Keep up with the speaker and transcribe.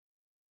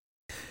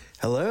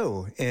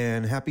Hello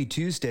and happy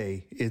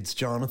Tuesday. It's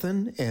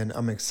Jonathan, and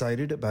I'm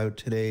excited about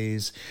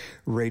today's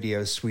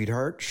Radio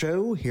Sweetheart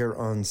show here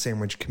on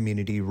Sandwich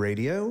Community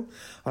Radio.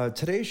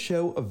 Today's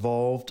show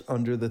evolved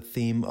under the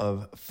theme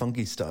of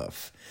funky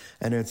stuff,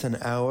 and it's an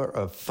hour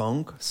of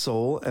funk,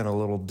 soul, and a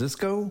little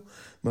disco,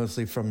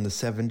 mostly from the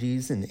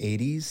 70s and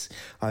 80s.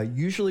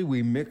 Usually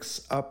we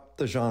mix up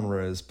the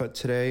genres, but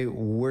today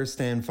we're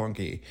staying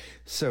funky.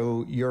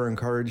 So you're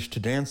encouraged to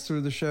dance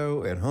through the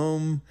show at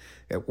home,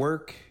 at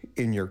work,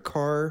 in your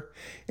car,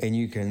 and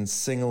you can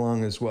sing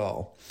along as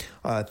well.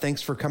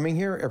 Thanks for coming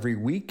here every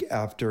week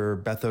after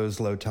Betho's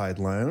Low Tide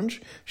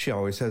Lounge. She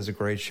always has a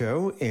great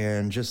show,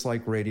 and just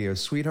like Radio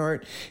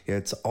Sweetheart,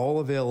 it's all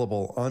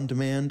available on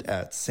demand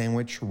at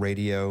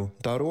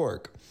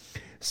sandwichradio.org.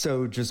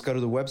 So just go to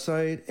the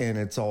website and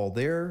it's all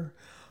there,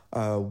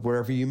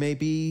 wherever you may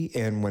be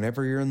and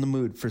whenever you're in the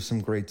mood for some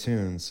great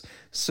tunes.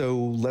 So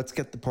let's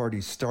get the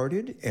party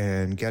started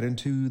and get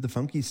into the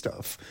funky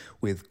stuff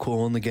with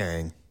Kool and the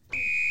Gang.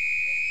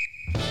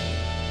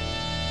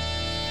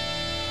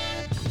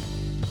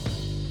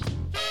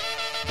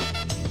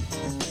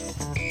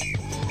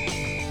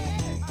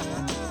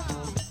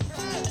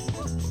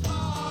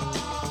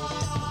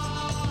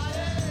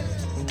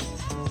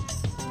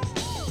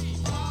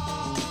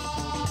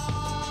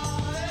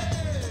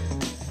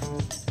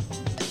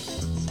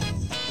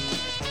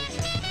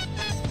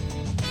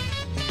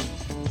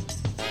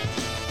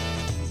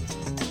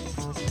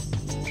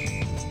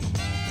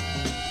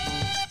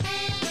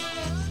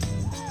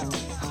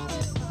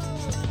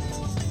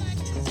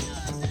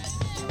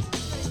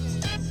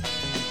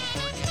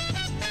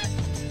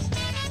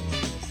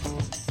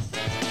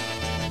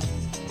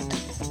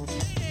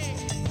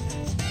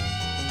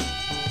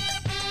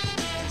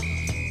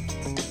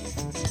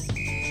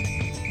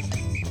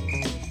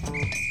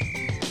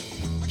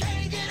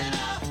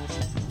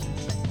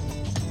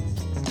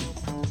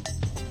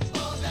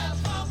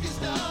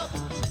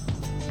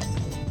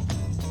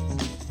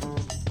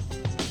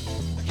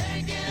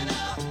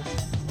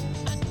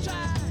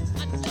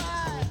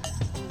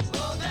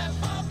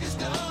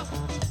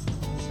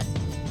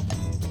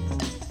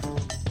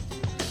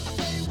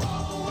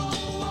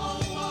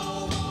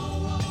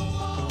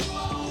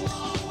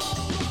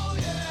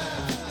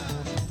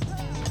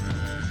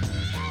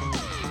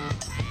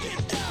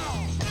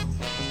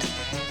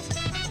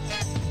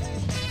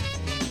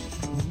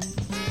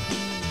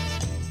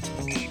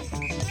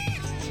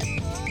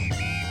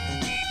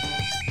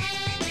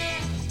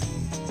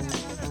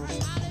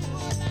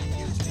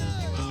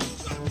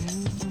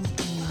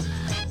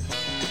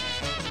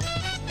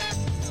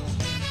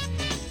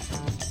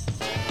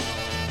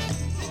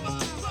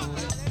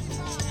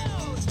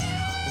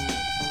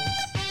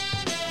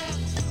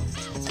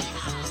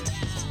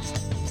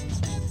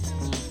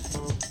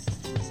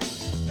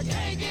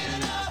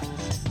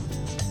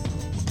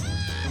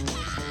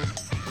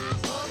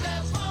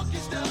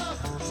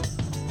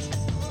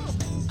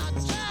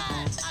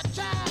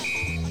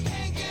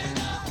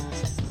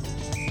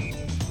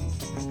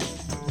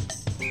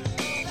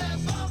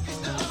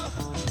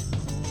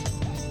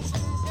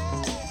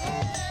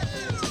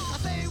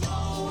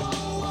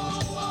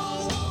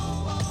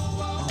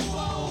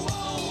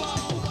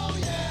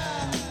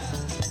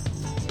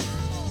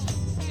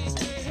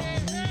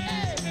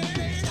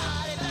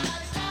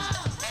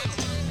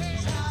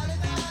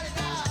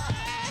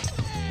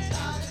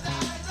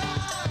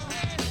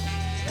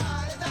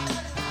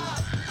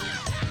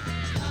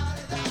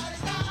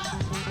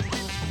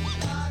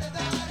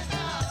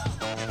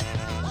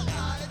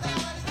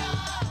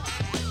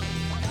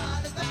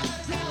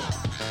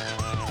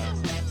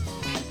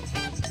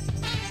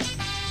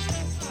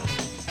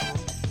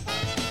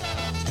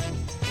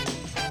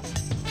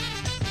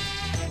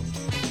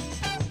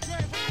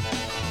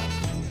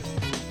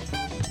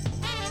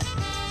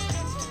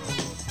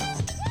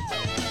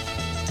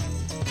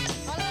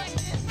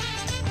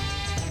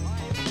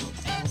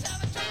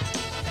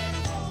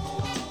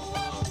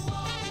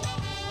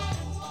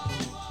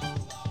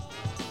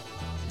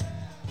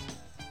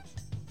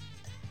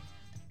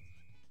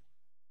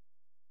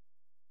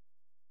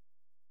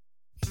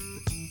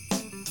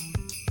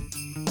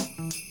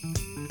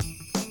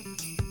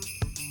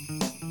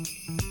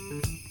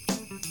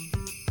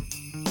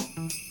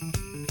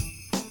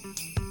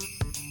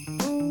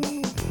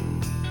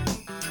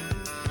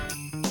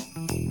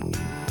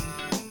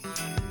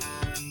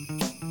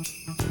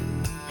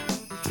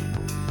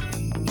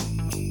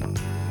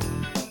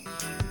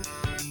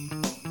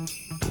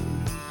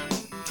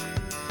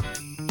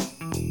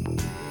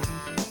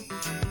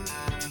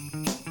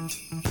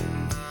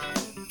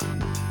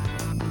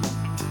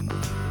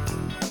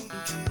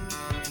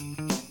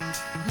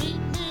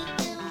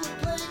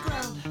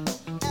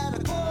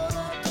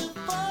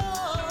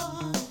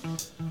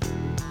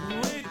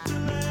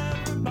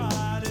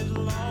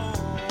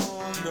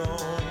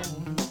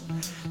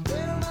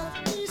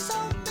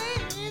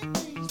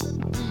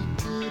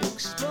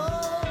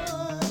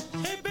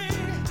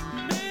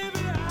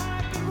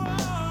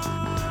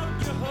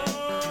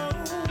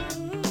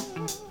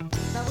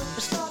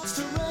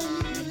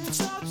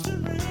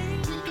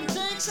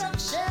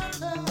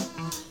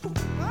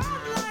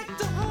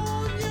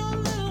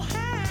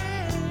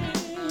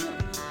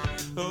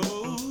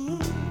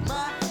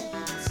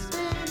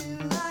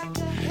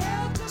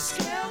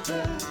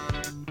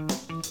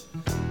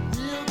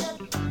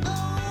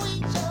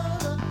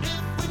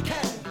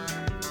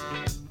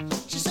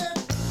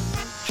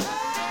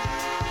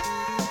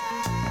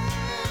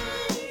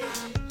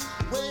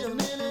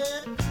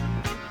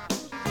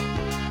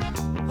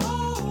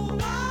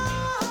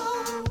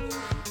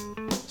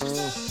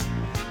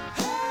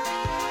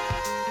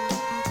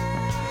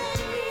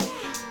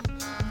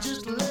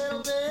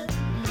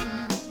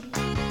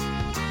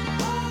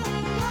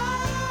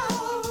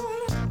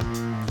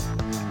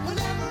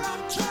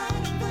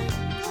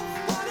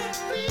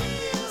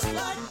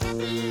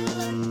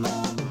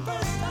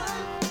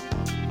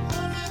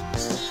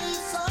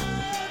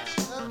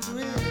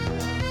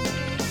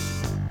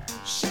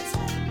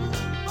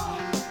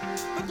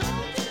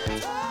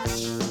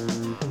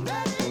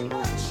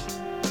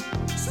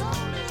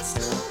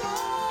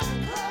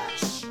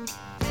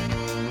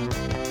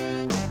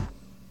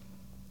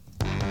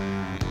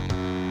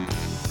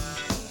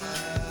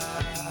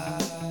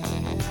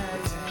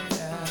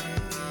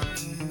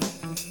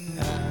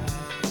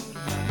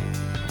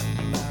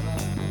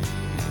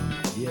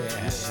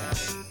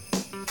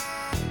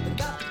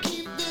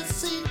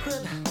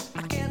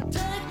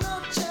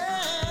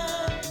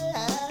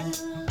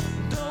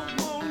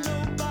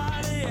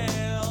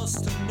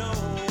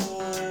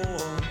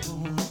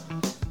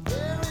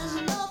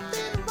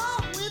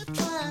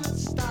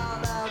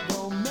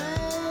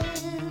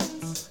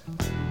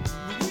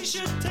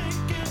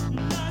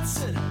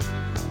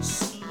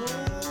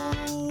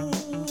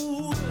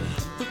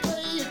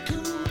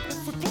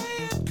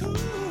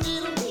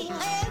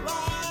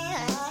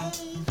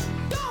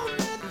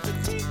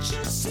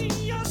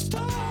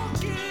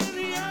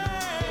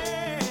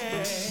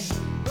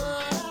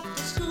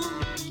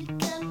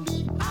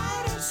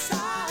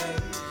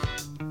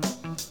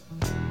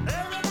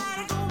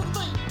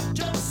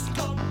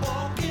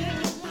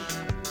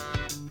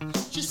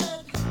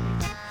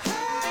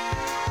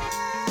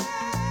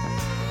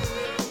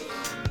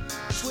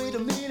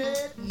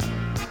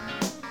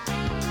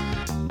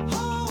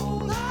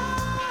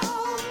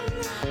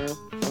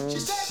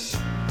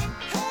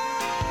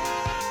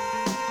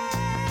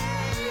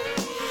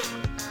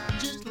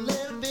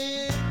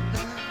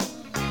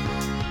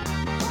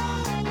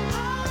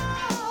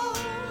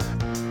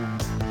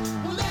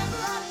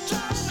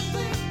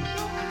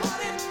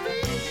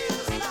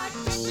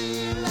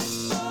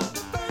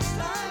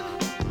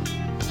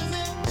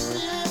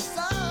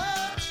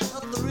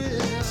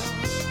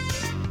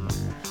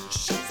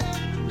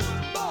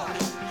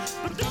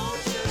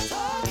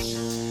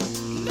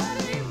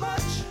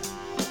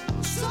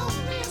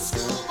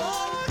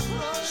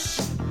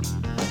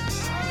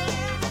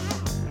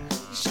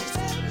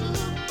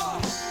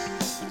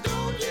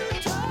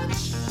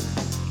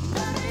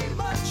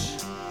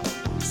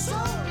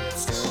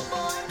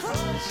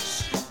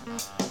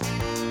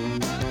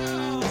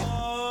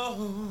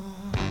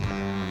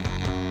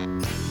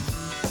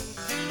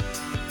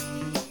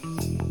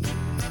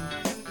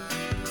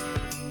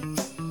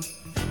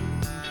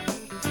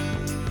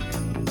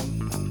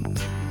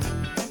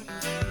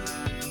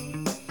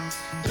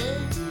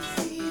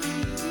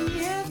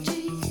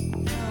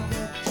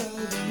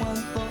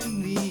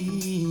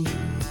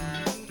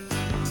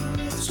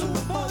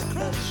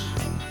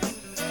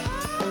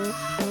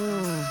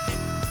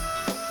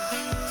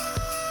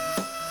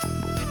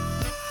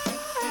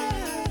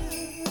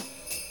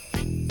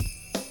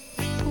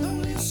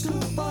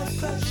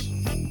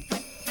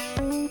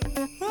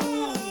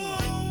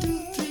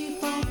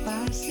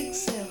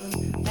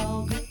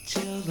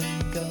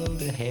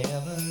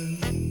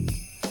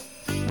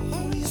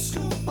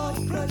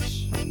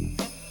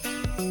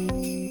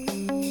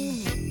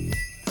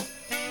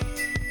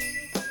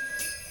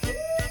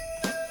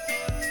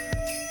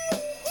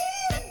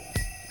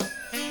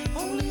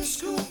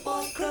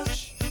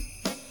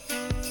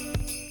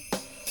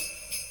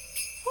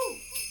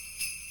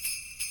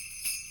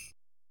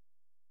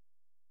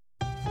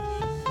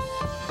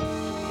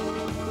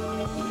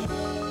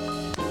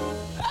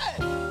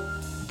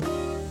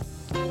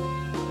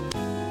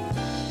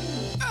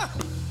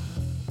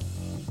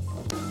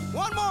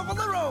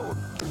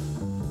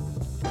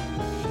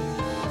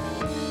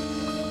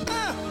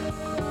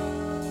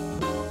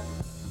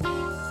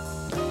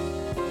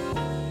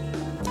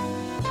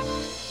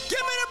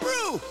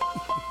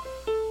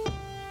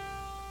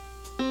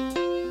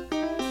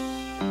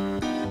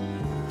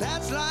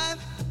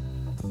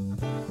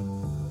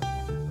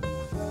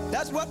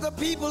 That's what the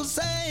people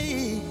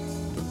say.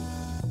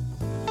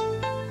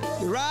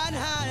 You ride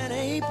high in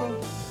April,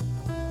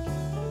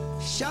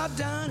 shot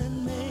down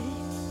in May.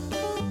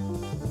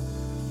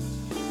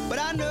 But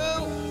I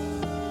know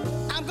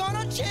I'm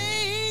gonna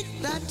change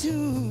that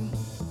tune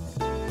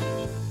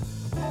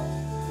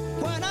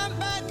when I'm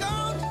back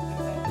on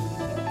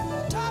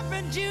top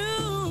in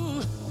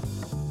June.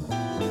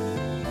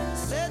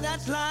 Said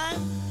that's life.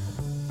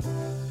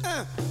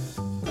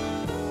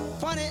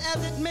 Funny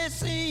as it may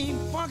seem,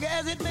 funky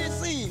as it may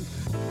seem,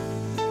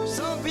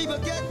 some people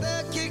get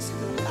their kicks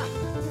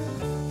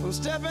from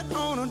stepping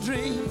on a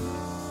dream.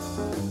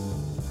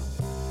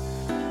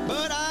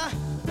 But I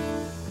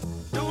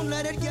don't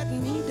let it get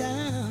me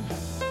down,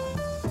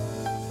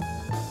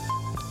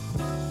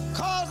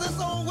 'cause this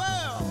old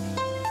world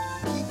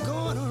keep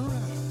going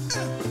around.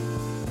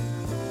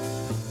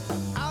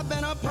 I've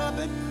been a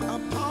puppet, a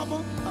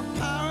pauper, a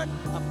pirate,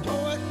 a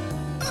poet,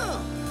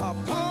 a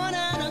pawn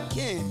and a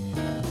king,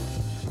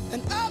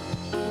 and up,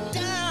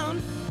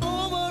 down,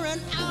 over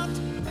and out.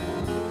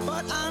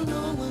 But I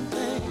know one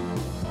thing,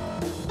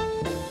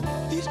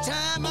 each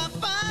time I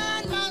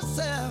find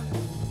myself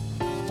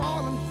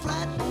falling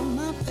flat on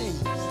my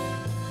face,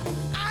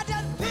 I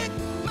just pick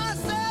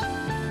myself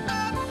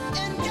up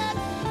and get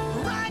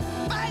right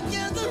back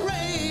in the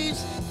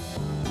race.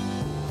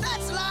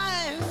 That's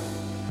life.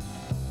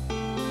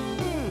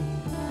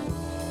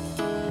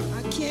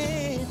 I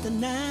can't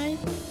deny it.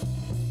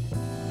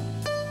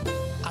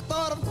 I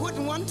thought of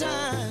quitting one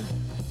time.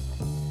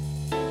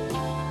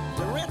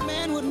 The rent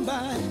man wouldn't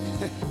buy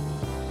it.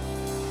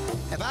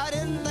 If I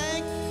didn't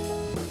think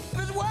it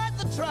was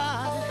worth a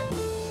try,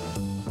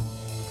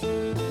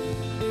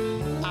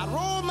 I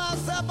rolled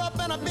myself up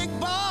in a big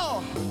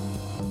ball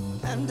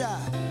and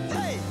died.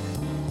 Hey,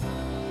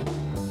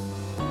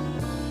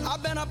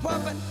 I've been a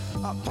puppet,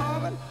 a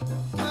pauper,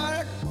 a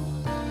pirate,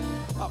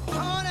 a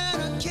pawn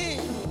and a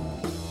king,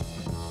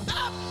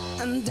 up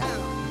and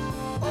down,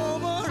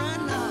 over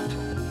and out.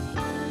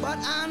 But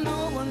I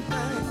know one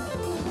thing,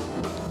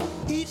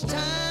 each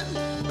time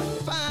I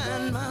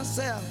find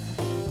myself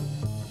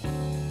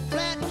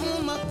flat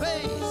on my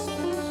face,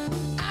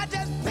 I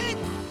just pick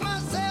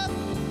myself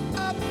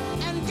up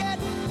and get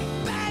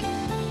back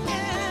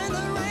in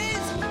the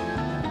race.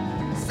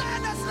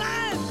 Sadness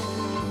line,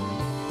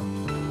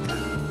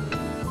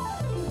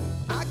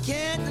 I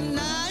can't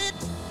deny it.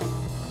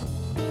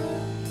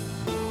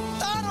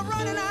 Thought of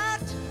running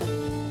out,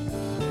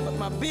 but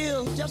my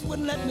bill just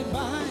wouldn't let me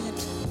buy it.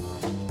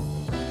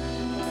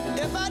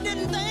 If I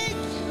didn't think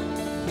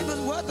it was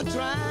worth a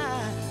try,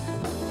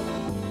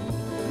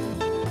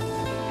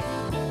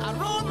 I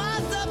rolled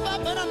myself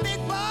up in a big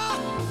ball.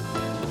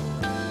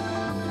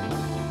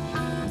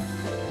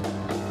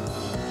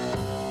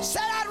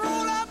 Said I'd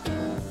roll up,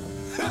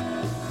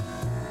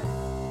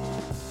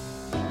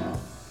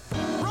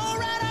 roll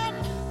right up.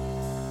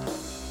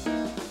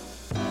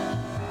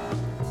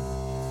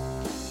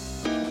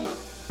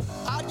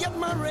 I'd get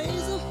my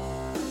razor,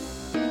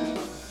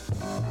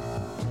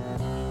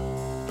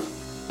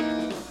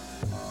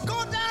 go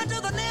down to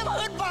the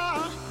neighborhood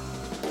bar.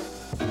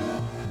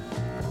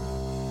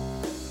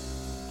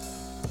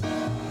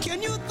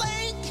 Can you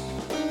think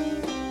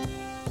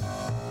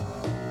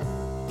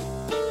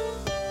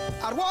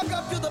I'd walk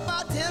up to the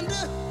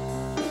bartender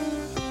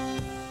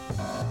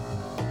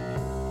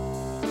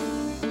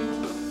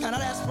and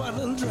I'd ask for a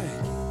little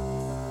drink?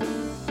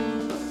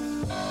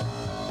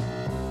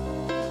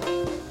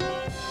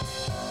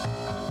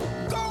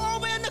 Go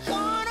over in the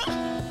corner,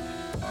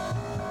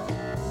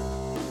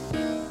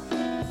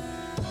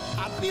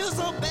 I feel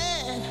so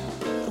bad,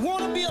 I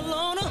wanna be a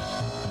loner.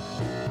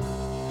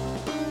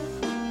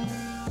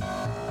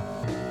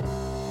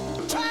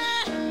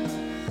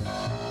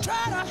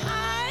 Try to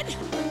hide,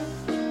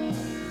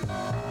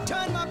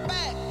 turn my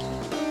back,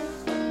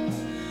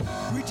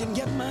 reach and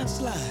get my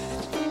slide.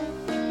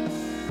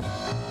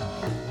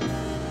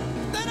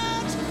 Then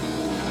I'd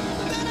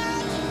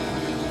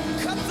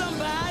cut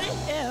somebody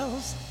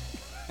else.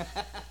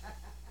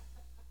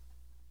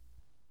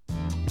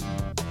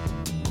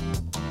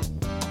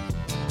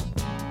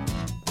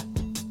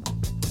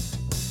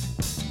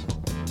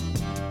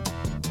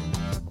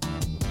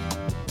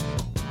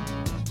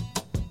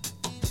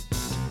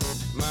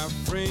 My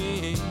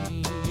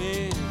friends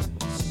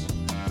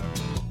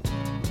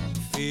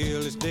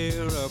feel it's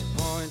their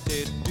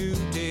appointed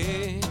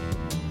duty.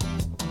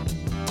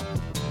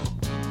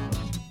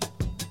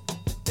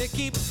 They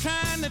keep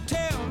trying to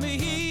tell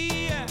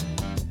me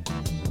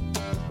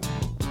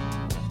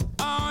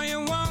all you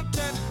want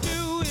to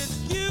do is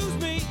use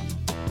me.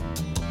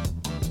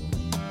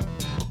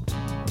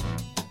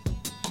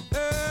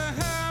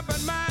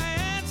 But my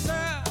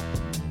answer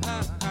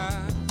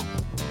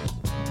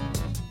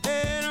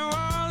ain't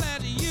all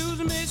that use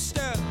me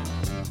stuff.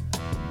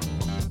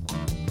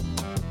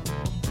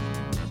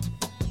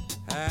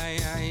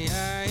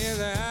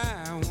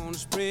 I want to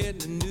spread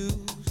the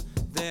news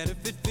that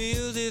if it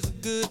feels it's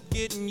good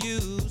getting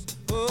used,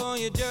 oh,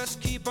 you just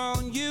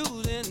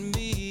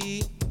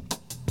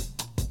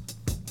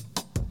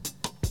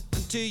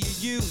until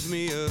you use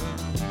me up.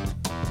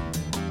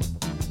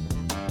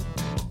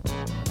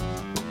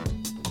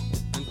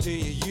 Until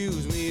you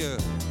use me up.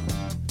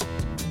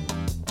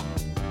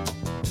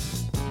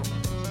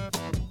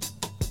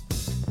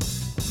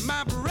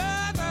 My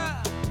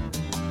brother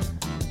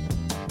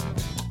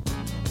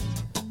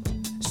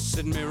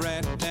sit me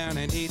right down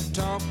and he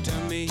talked to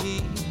me.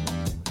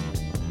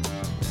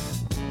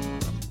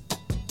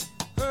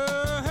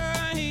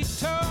 He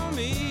told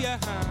me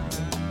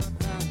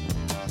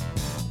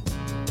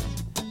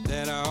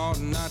that I ought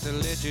not to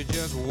let you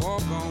just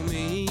walk on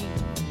me.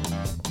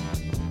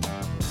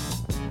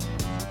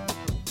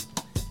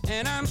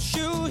 And I'm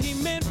sure he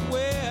meant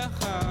well.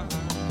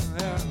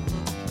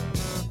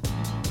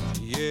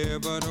 Yeah,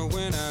 but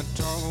when our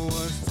talk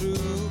was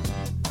through,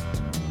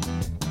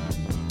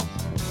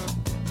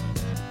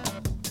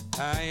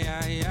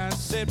 I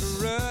said,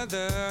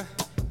 brother,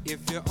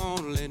 if you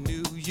only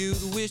knew,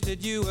 you'd wish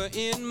that you were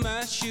in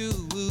my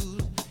shoes.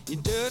 You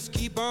just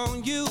keep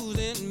on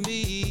using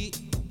me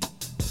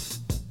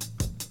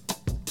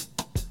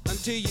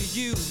until you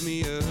use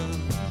me up.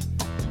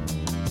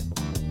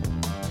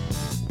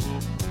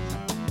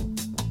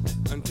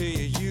 Until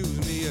you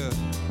use me up.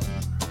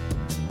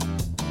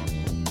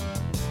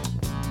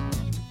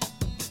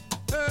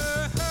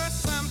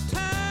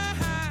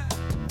 Sometimes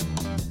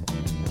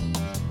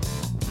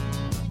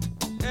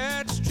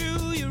that's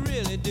true, you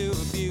really do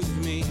abuse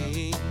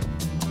me.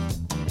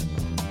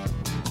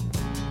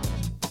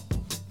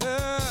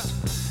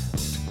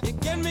 You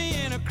get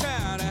me in a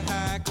crowd of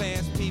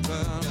high-class people,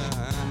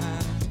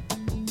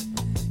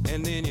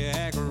 and then you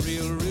act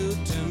real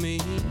rude to me.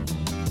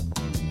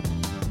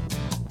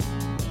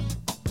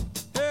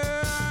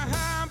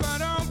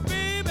 But oh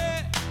baby,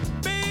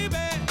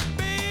 baby,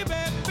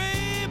 baby,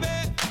 baby,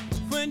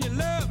 when you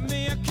love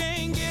me I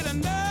can't get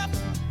enough.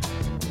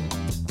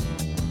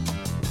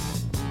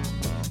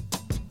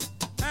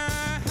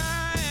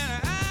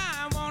 And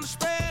I wanna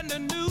spread the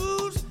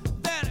news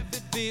that if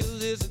it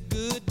feels it's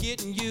good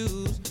getting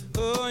used,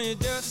 oh, you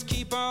just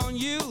keep on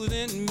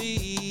using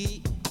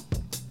me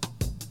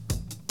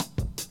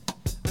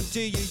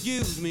until you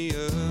use me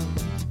up.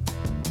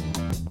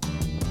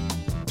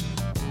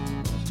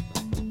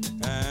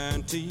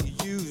 Until you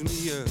use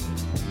me up.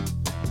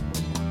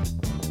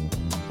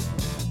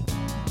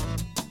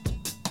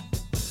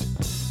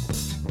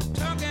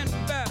 Talking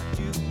about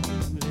you,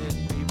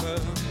 people,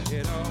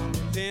 it all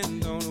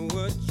depends on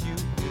what you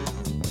do.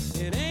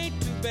 It ain't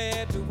too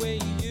bad the way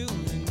you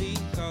using me,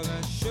 'cause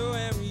I sure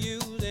am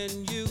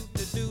using you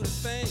to do the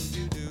things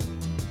you do.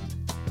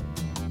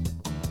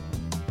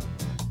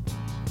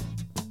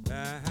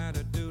 I had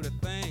to do the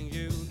things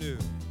you do.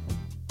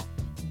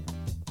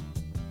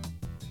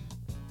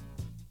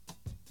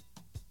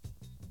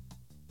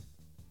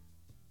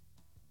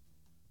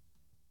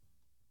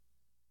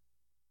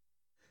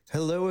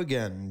 Hello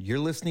again. You're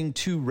listening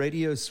to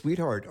Radio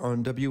Sweetheart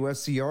on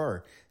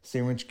WSCR,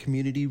 Sandwich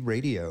Community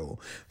Radio,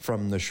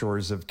 from the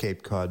shores of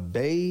Cape Cod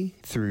Bay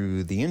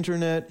through the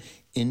internet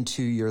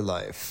into your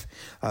life.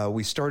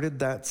 We started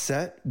that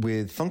set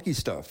with Funky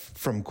Stuff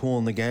from Kool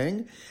and the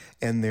Gang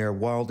and their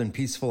Wild and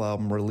Peaceful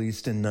album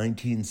released in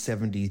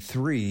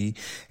 1973,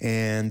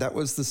 and that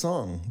was the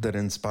song that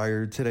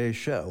inspired today's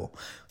show.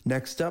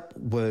 Next up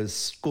was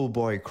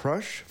Schoolboy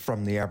Crush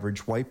from the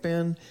Average White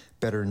Band,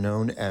 better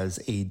known as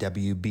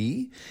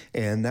AWB,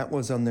 and that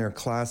was on their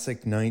classic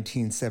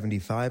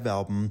 1975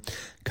 album,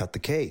 Cut the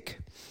Cake.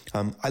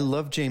 I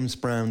love James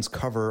Brown's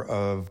cover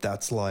of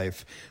That's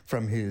Life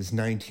from his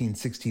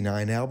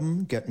 1969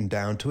 album, Getting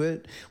Down to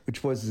It,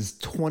 which was his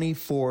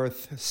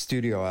 24th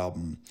studio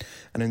album,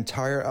 an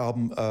entire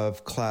album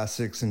of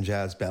classics and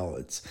jazz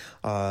ballads.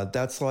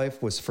 That's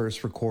Life was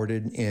first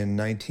recorded in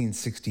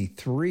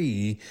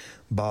 1963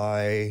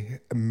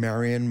 by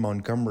Marion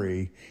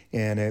Montgomery,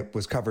 and it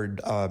was covered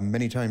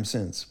many times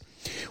since.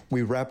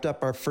 We wrapped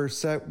up our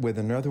first set with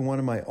another one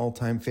of my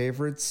all-time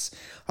favorites,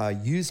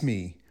 Use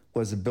Me,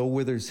 was a Bill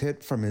Withers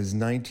hit from his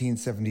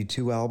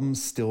 1972 album,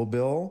 Still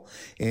Bill,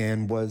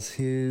 and was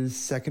his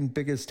second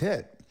biggest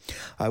hit.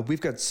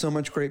 We've got so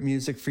much great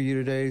music for you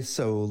today,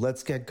 so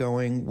let's get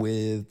going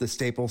with the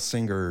Staple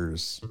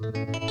Singers.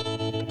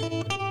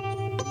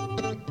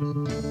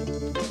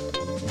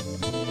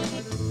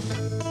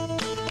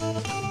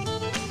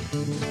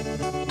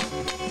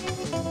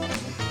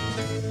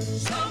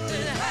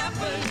 Something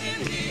happened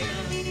in here,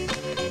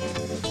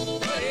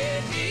 but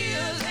it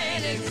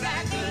ain't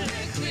exactly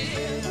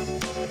clear.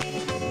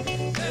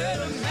 There's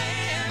a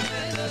man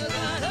with a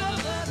gun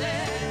over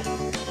there,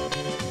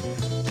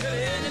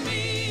 telling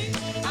me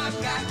I've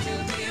got to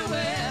be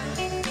aware.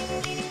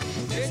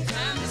 It's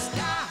time to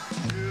stop.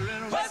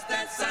 What's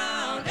that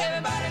sound?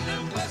 Everybody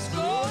look what's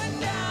going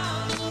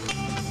down.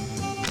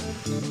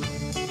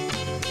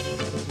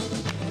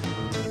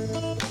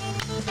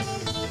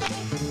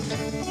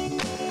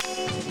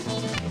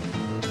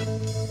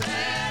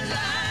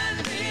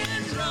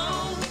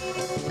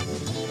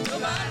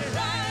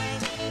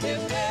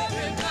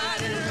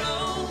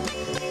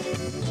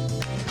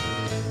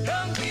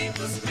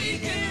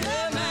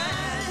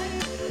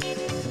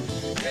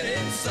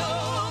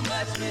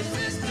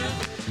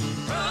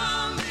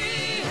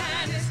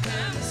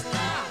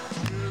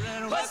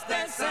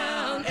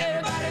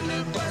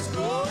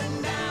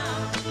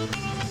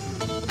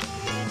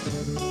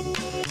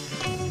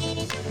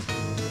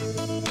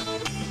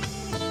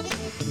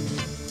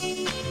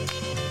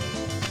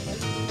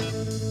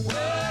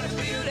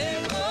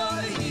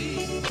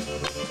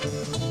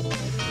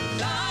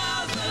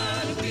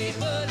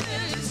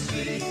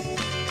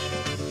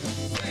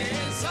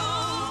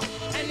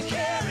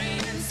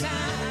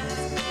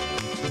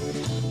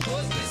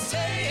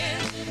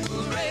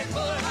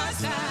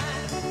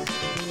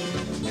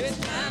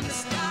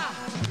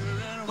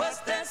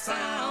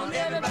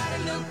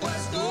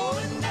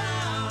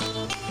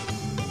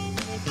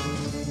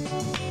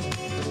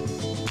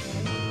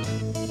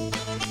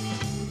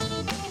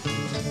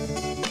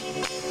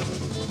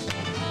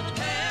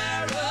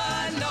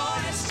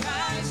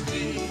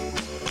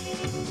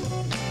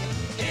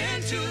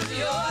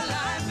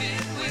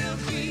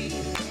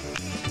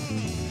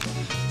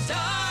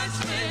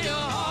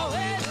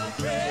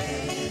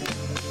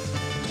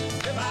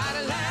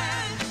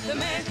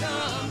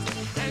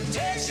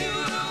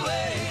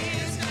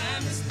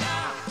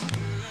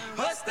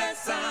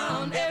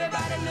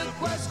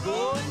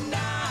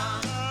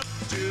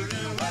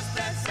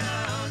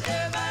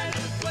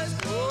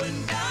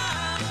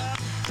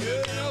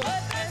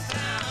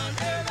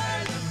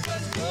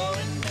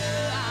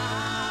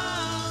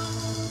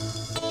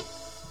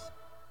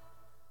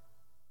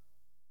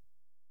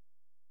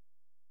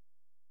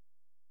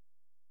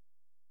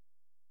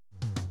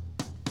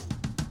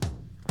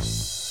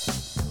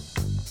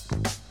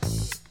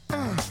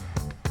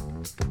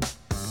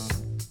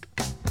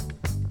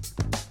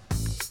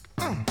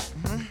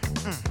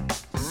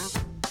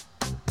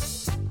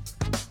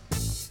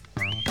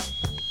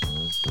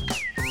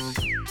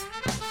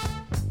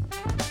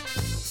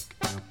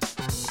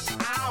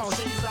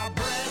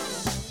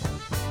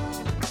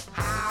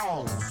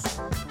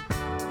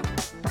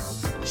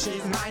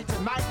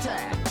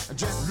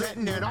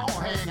 letting it all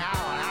hang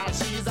out.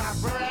 She's a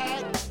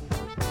brick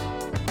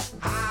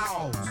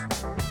house.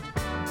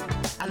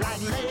 I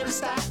like lady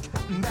stack,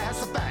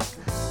 that's a fact.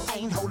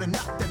 Ain't holding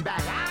nothing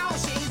back. Oh,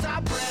 she's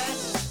a brick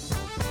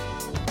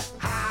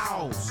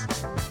house.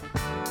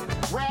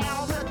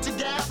 Well, put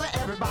together,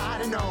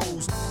 everybody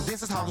knows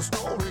this is how the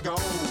story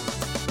goes.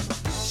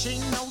 She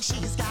knows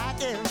she's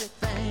got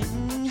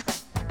everything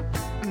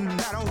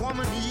that a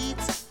woman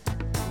needs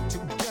to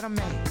get a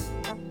man.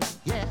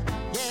 Yeah,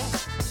 yeah.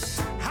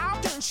 How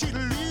can she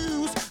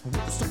lose with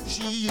the suit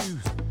she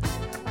used?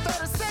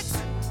 36,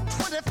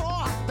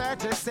 24,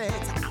 36.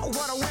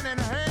 What a winning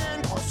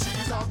hand, 'cause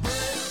she's a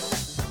brick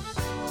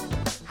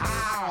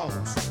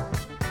house.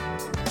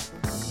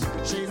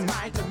 She's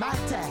mighty,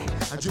 mighty,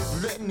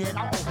 just letting it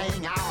all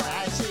hang out.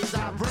 And she's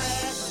a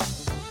brick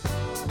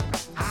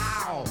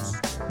house.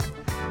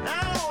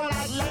 Now,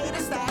 like lady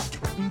stack,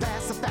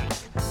 that's a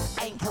fact.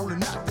 Ain't holding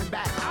nothing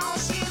back. Oh,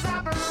 she's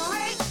a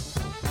brick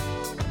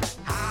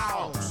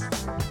house.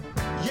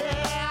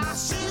 Yeah,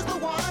 she's the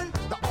one,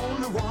 the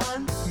only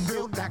one,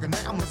 built like an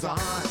Amazon.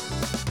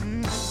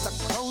 The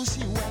clothes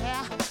she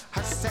wear,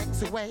 her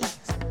sexy ways,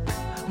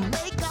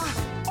 make a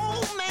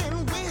old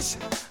man wish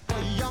for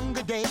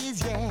younger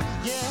days. Yeah,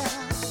 yeah.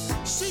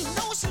 She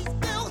knows she's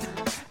built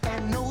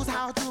and knows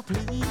how to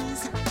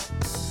please.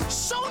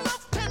 Show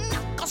enough can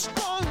knock a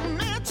strong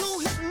man to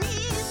his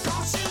knees.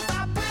 'Cause she's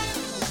a brick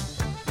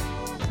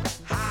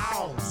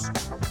house.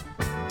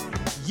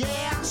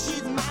 Yeah,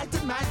 she's mighty,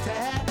 mighty,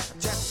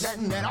 just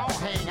letting it all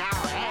hang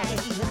out. Hey,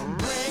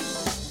 brick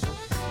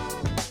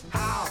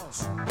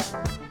house.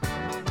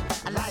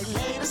 I like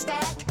lady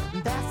stack,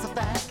 that's a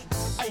fact.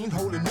 Ain't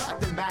holding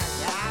nothing back.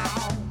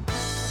 Ow.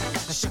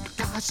 Shake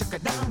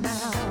it down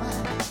now.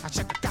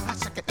 Shake it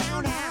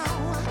down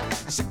now.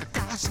 Shake it down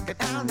now. Shake it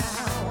down now.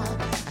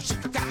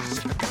 Shake it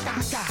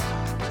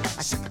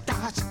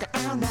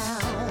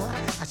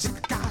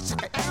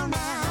down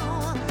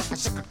now.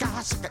 Shake it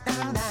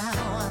down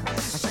now.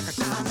 Shake it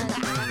down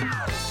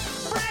now.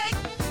 Break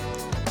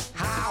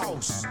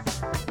house.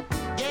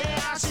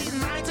 Yeah, she's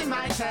mighty,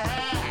 mighty.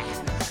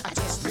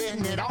 Just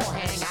letting it all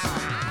hang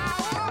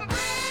out.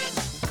 Break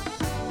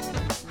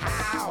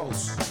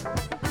house.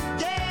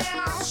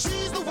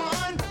 She's the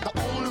one, the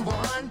only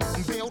one,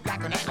 built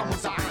like an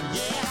Amazon,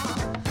 yeah.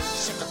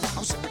 Shake it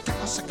down, shake it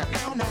down, shake it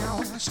down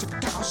now. Shake it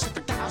down, shake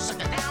it down,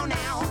 shake it down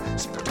now.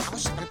 Shake it down,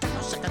 shake it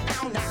down, shake it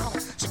down now.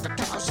 Shake it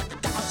down, shake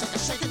it down, shake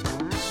it, shake it.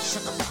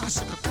 Shake it down,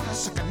 shake it down,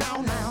 shake it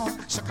down now.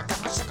 Shake it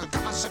down, shake it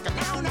down, shake it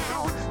down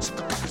now. Shake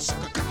it down,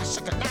 shake it down,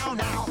 shake it down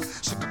now.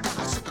 Shake it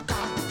down, shake it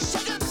down,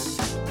 shake it.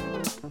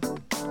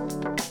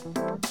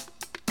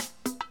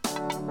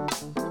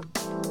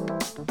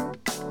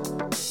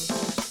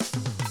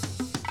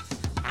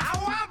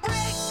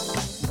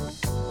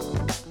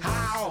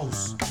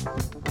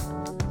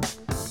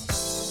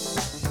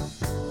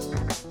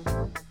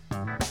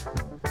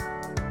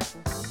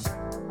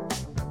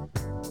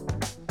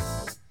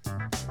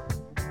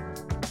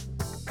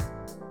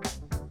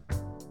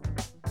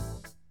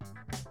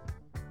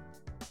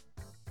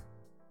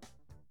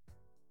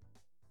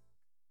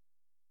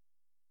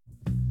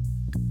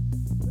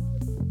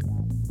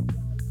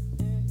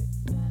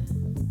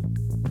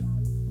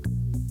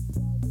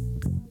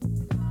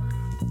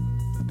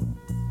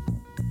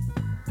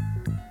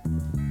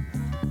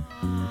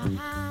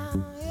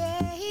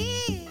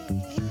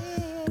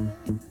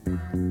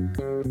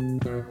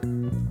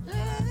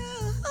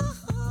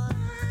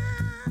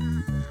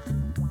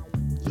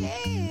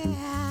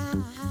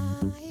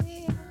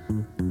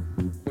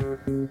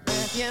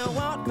 If you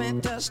want me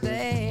to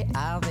stay,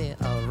 I'll be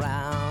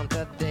around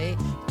today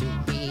to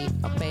be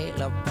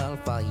available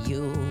for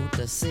you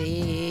to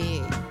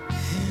see.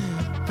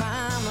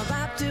 I'm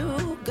about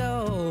to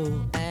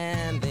go,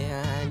 and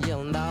then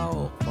you'll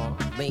know for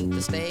me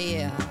to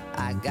stay,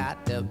 I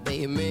got to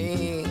be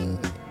me.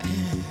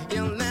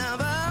 You'll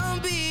never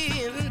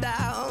be in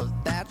doubt,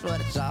 that's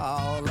what it's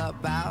all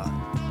about.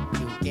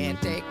 You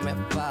can't take me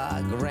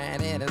for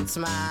granted and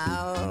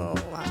smile.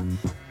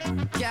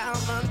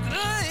 Calvin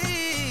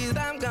Grace,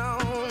 I'm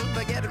gone.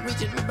 Forget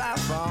reaching by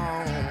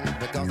phone,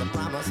 because I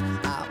promise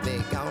I'll be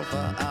gone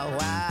for a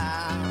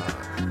while.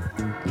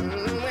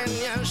 When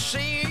you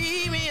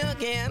see me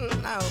again,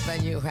 I hope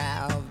that you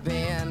have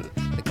been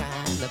the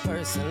kind of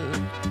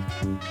person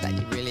that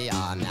you really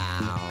are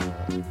now.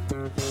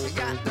 You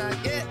got to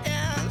get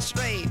in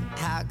straight.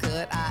 How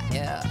could I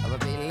ever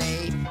be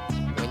late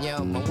when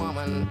you're my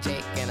woman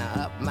taking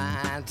up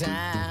my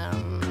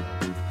time?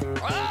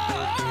 Oh,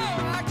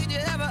 how could you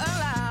ever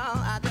allow?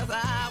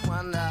 I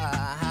wonder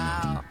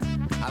how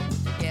I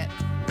would get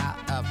out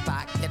of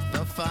pocket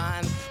for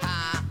fun.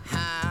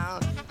 How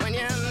when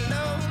you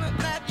know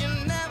that you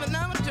never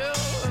number two.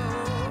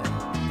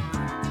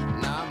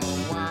 Number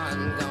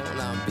one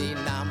gonna be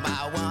number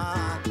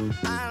one.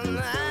 I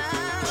know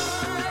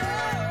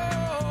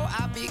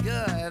I'll be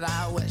good.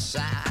 I wish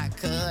I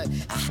could.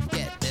 I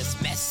get this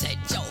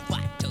message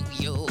over to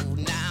you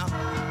now.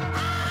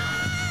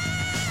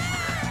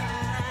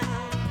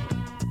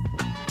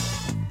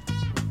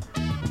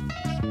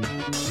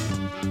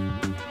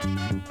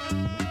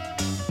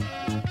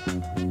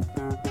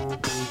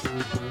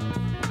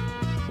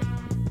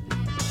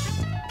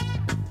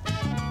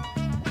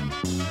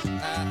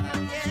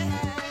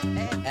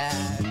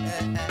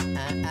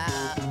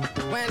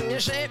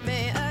 shape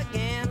me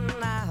again.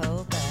 I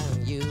hope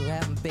that you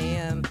haven't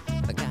been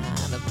the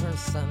kind of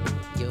person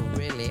you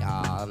really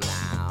are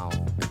now.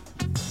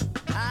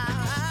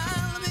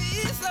 I'll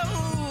be so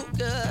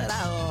good.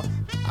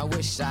 I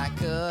wish I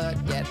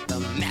could get the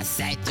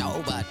message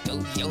over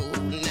to you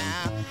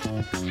now.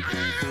 I'm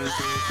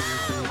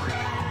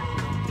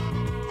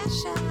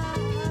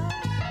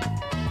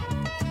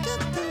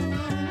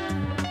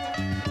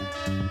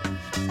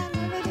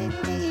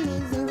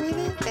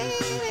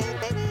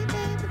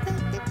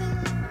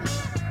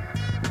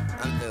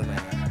through,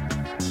 man.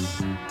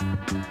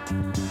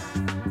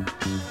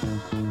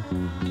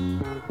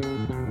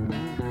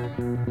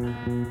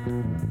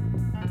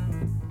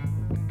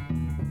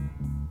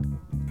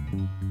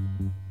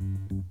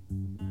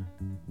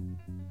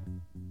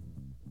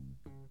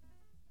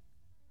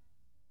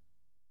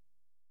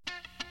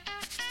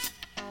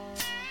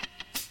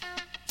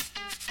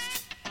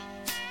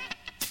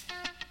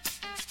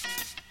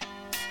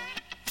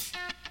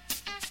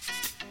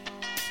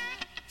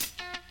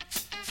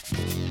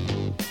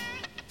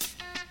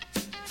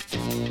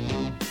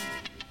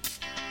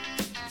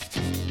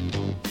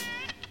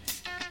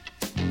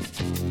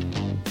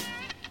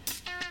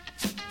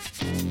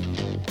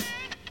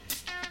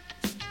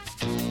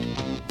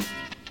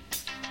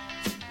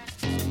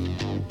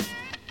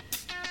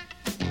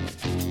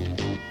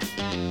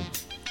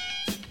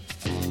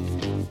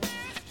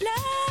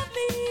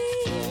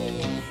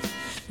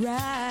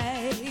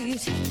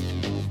 Right.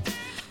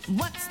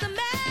 What's the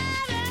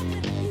matter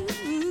with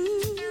you?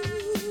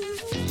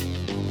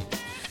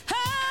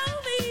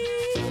 Hold me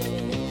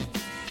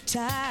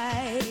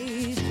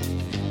tight.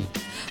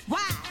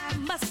 Why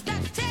must I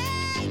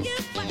tell you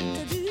what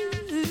to do?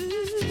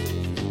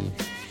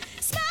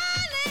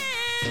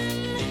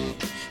 Smiling,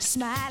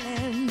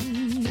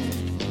 smiling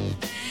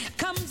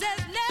comes as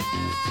no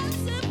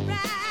surprise.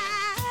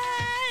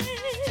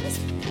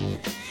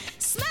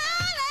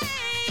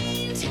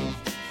 Smiling,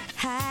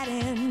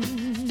 hiding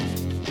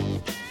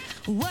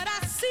what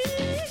I see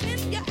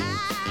in your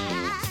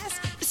eyes.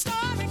 The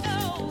story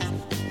goes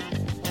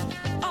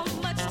on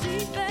much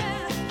deeper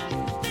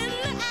than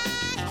the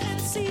eye can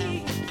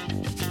see.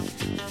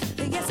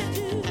 Yes, it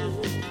do.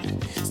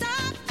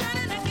 Stop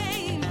running the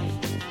game.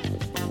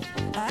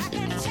 I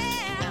can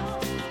tell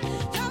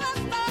you're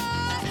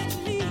avoiding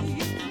me.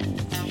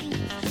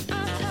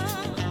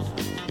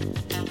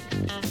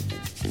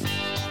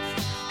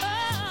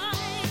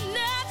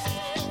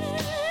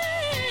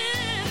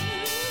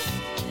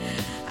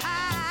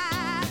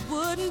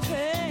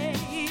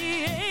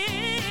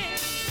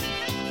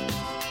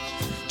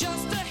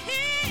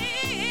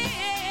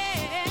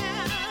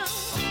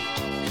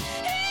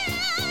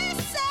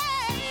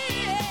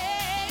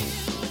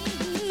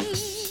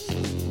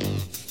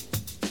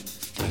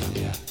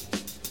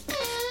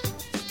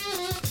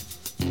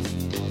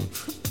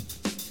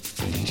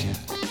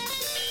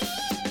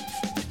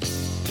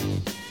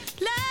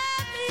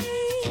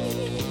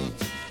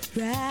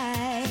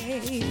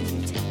 Right.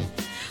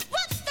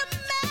 What's the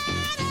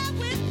matter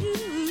with you?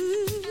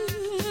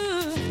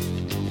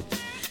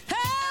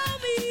 Hold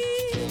me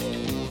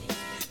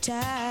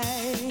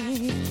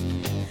tight.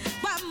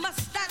 Why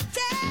must I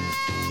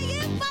tell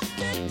you what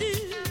to do?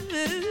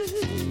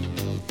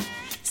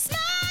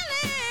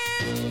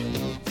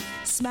 Smiling,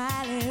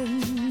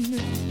 smiling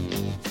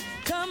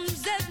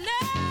comes as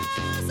no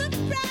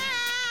surprise.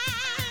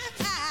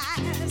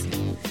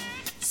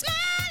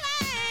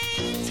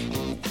 Smiling,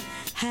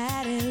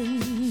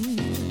 hiding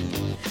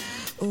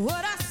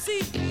what I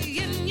see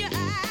in your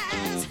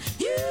eyes.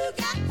 You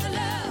got the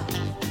love,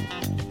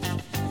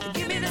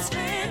 give me the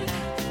strength,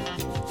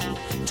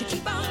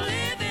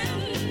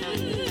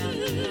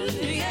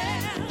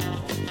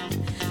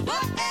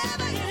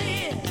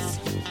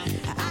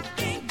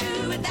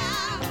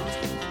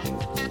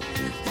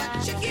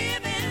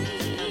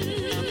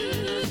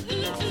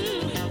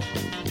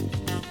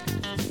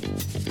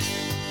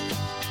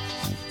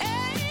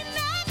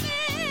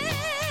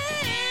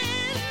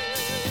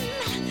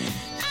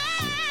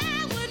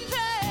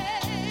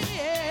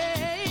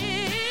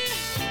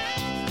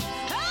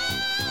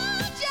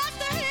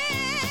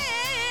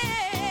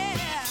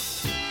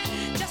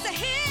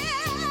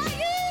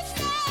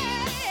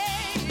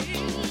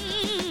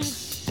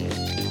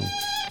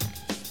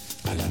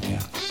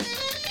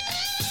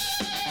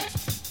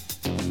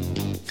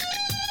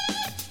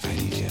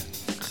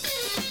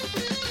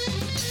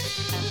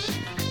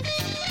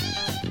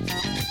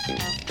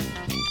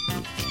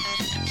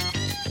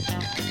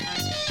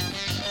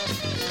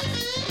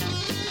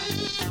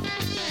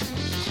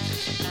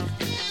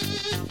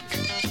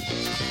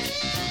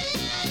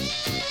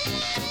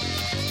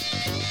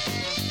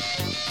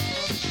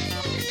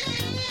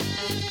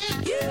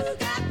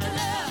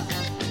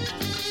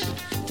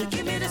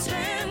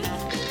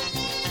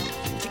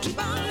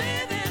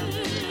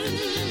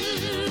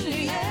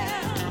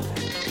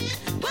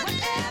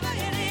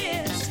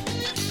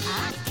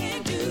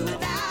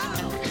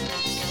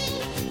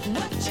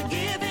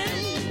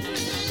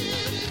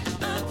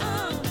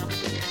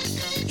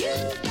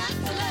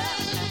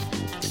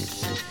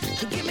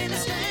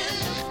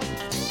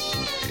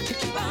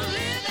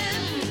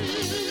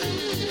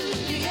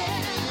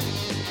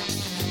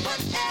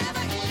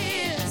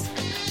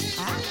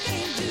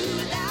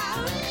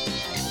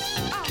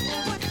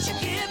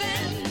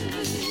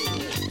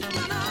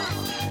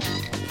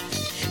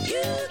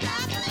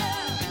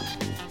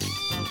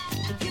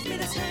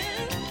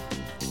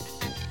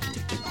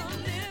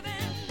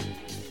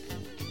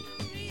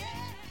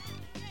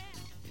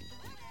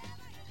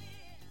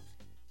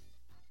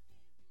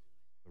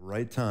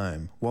 right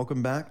time.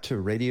 Welcome back to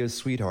Radio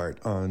Sweetheart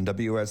on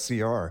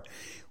WSCR.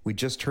 We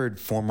just heard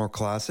four more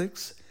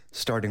classics,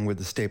 starting with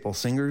the Staple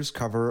Singers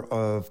cover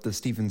of the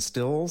Stephen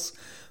Stills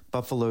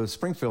Buffalo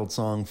Springfield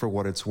song For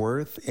What It's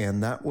Worth,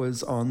 and that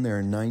was on their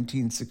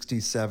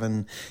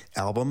 1967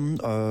 album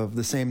of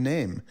the same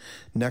name.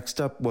 Next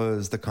up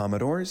was the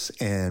Commodores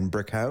and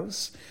Brick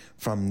House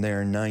from their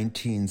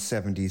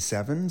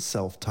 1977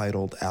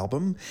 self-titled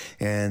album,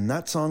 and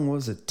that song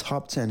was a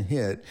top 10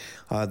 hit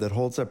that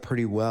holds up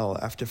pretty well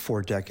after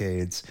 4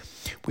 decades.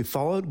 We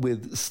followed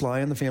with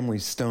Sly and the Family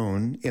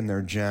Stone in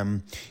their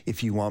gem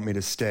If You Want Me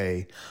to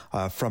Stay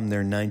from their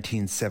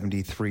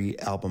 1973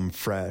 album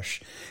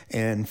Fresh.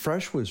 And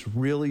Fresh was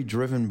really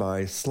driven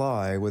by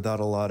Sly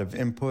without a lot of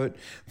input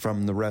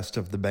from the rest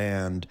of the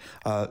band.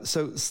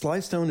 So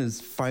Sly Stone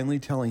is finally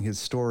telling his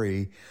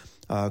story.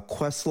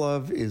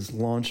 Questlove is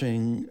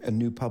launching a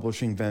new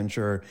publishing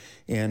venture,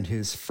 and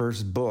his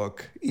first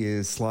book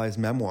is Sly's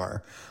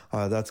memoir.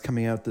 That's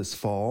coming out this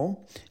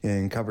fall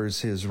and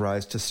covers his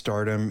rise to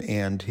stardom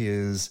and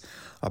his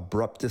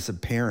abrupt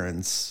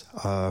disappearance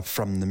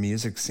from the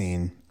music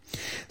scene.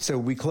 So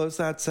we close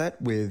that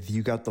set with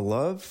You Got the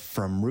Love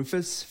from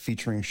Rufus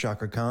featuring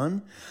Shaka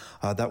Khan.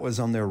 That was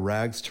on their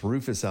Rags to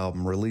Rufus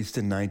album released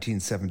in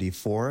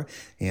 1974.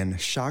 And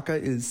Shaka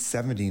is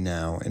 70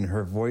 now, and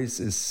her voice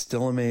is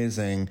still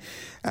amazing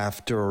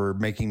after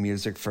making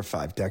music for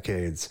 5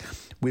 decades.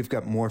 We've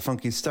got more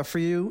funky stuff for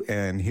you,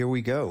 and here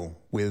we go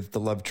with The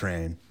Love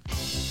Train.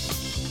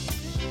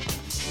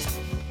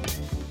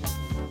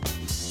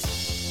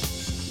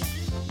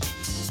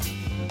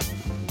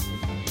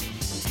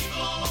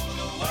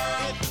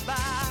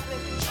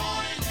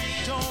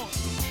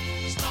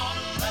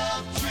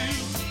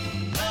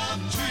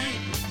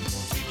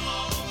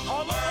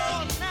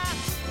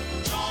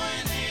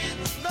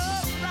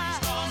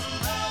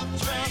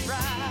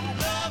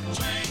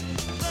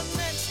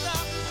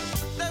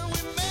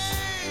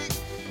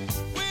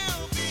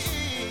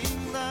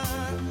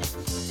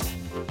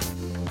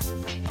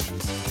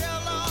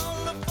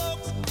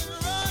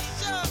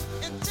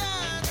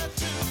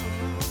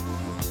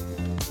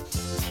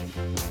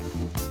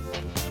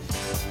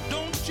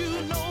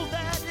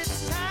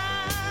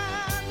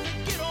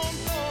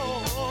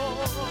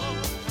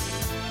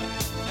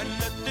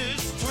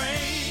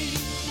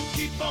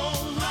 Keep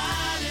on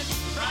riding,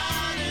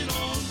 riding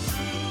on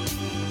through.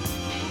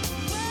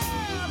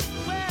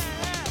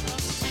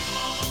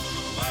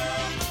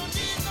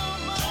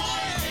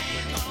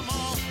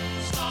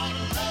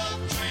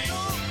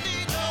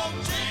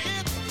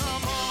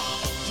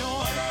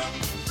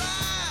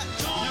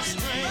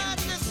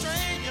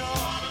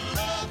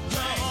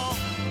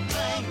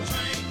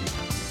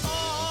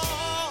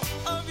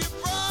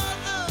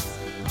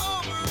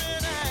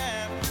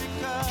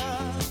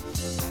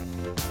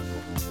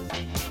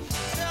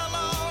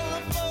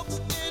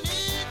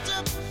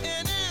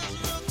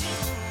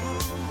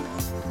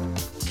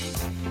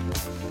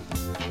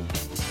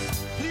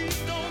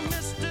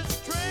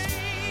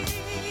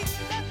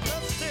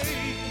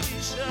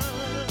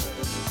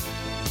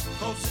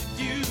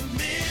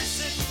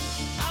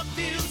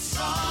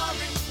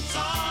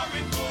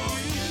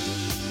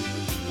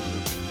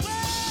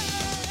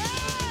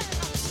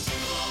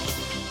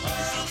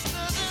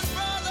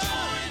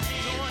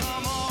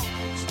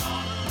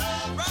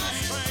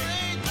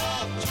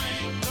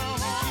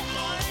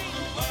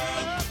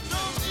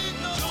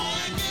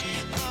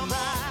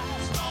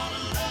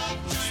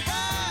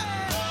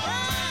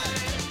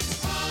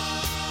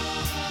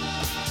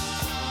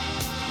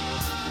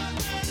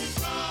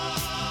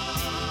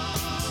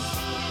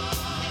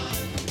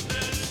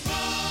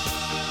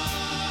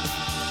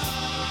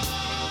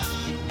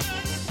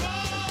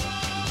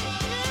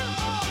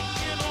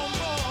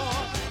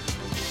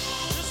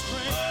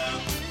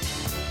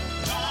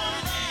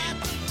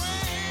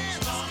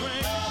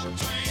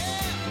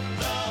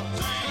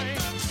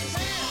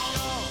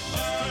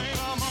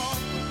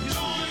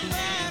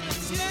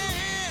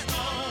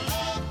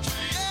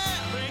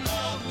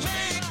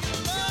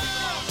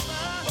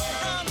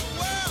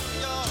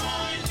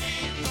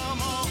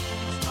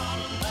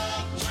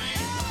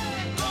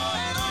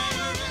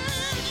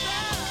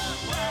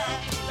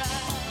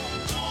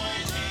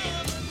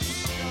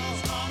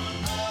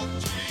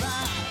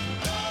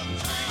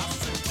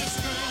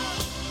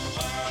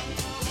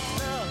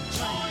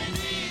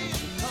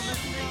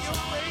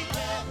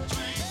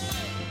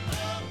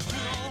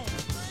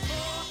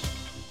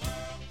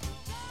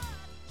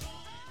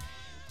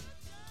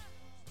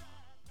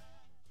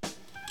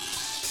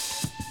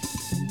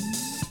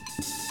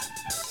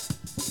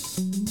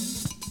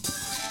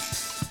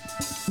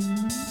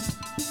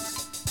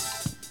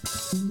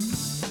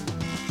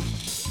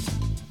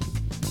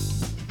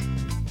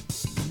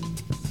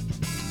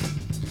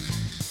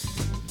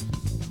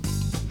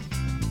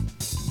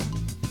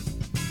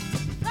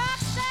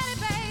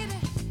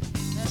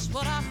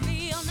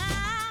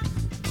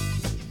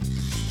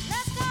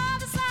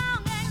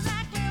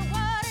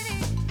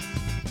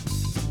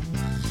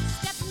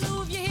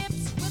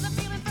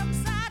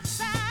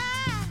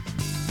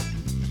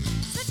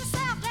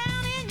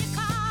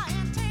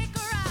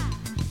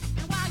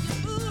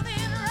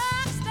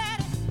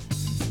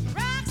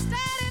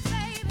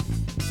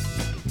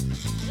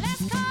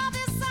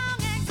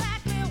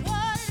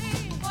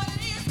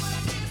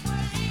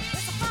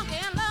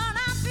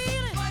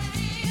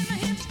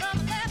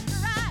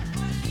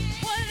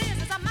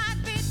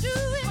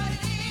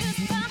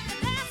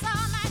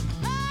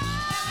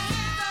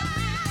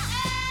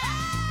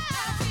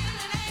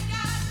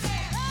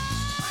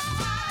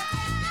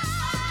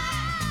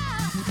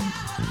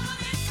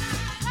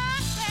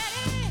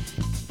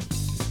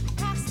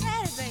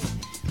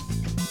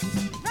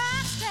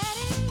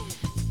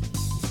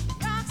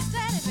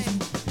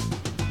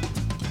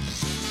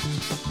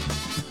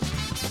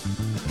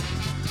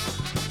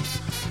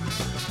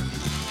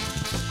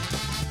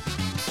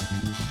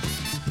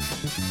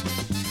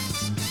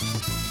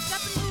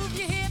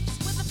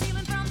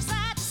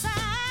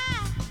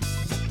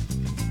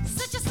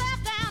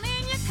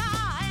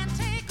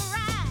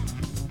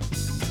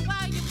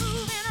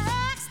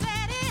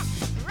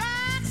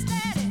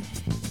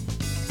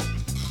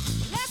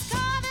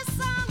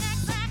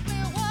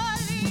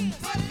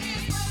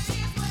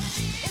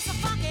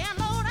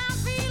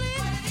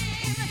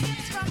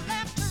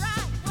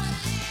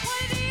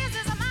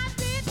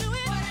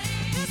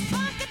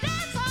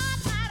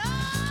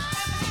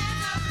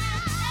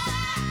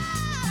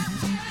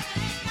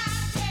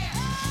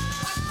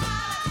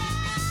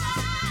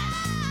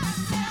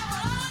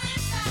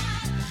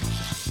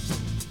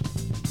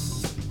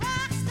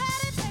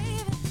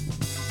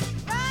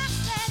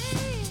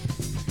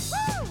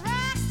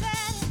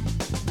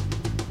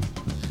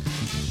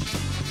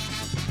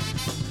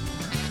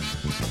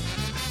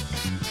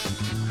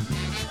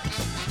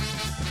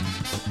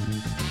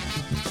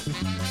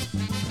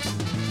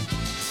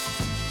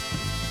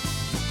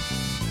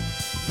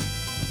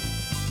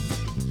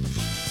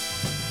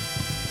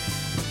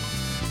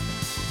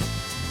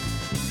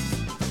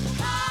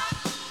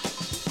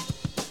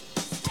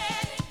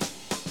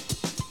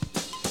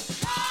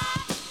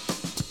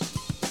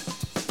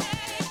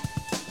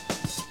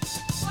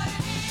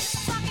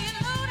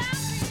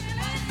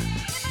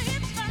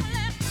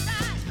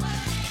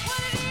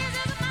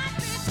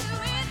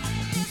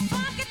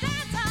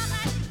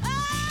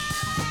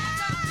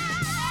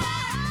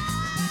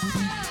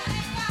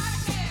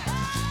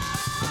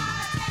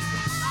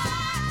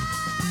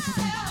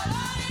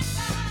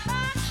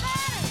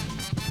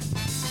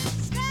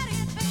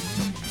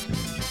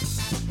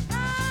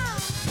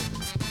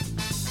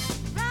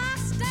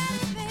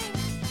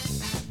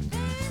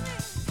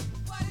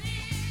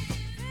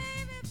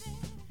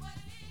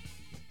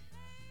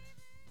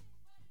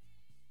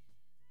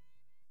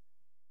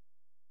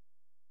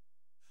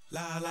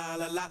 La la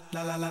la la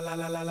la la la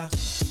la la la.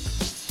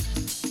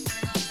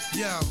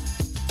 Yo,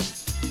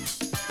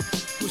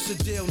 what's the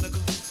deal, nigga?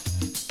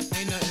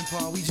 Ain't nothing,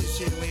 Paul. We just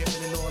here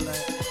laughing and all that.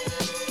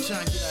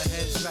 Trying to get our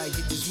heads right,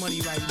 get this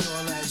money right and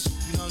all that.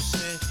 You know what I'm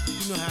saying?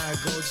 You know how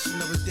it goes. Just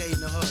another day in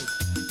the hood.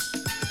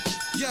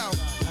 Yo.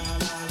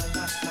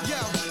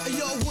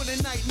 Yo, one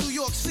night, New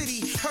York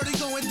City, heard it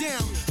going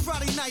down.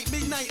 Friday night,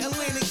 midnight,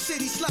 Atlantic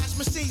City, slash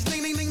machines,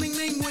 ding, ding, ding, ding,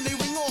 ding, when they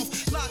ring off.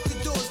 Lock the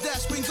doors,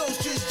 that's when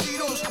ghosts just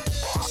Cheetos.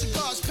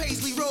 Cigars,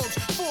 paisley robes,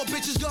 4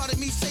 bitches guarded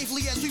me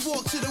safely as we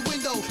walked to the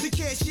window. The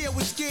cashier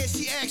was scared,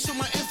 she asked for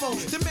my info.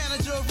 The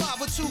manager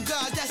arrived with 2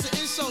 guys, that's an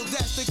insult.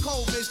 That's the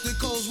code, Mr.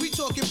 Coles. We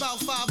talking about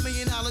 $5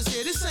 million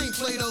here. This ain't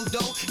Play-Doh,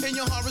 dough. In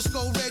your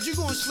horoscope red, you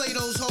gon' slay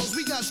those hoes.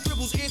 We got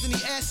scribbles, Anthony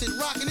Acid,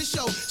 rocking the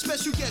show.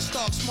 Special guest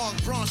star, Mark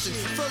Bronson.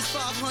 First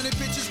 500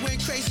 bitches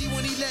went crazy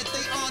when he let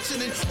they aunts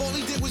in, and all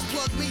he did was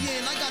plug me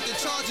in. I got the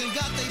charge and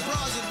got they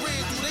bras and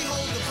ran through they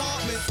whole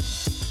department.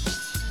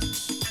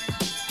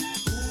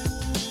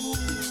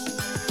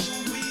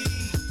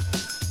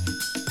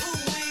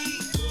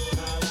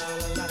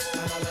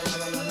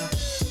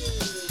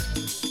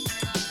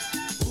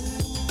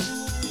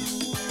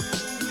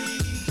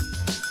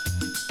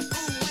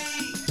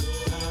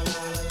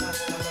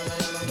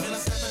 When I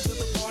step into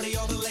the party,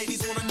 all the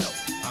ladies wanna know.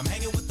 I'm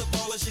hanging with the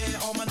ballers, yeah,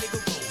 all my nigga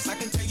goals. I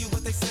can tell you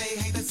what they say,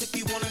 hey, that's if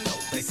you wanna know.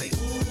 They say,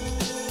 ooh.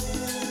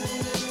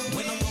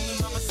 When I'm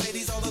rolling my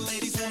Mercedes, all the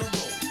ladies wanna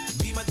roll.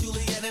 Be my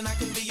Juliet and I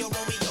can be your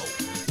Romeo.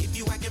 If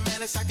you acting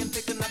mannish, I can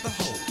pick another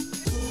hoe.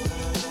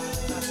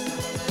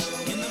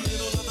 In the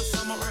middle of the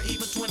summer or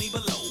even 20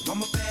 below.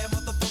 I'm a bad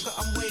motherfucker,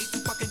 I'm way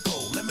too fucking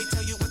cold. Let me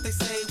tell you what they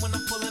say when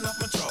I'm pulling off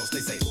my drawers.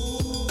 They say,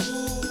 ooh.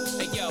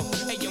 Hey yo,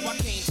 I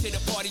came to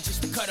the party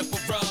just to cut up a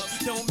rug.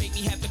 Don't make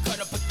me have to cut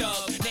up a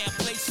thug. Now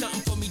play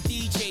something for me,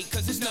 DJ,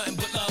 cause it's nothing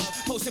but love.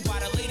 Posted by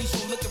the ladies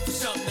who looking for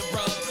something to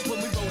rub.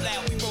 When we roll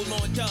out, we roll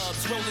on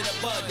dubs. Rolling a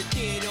bud, the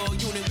theater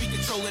unit, we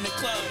controlling the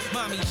club.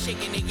 Mommy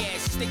shaking their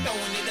asses, they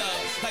throwing it up.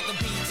 Like a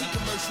BT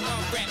commercial,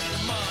 I'm wrapping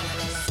them up.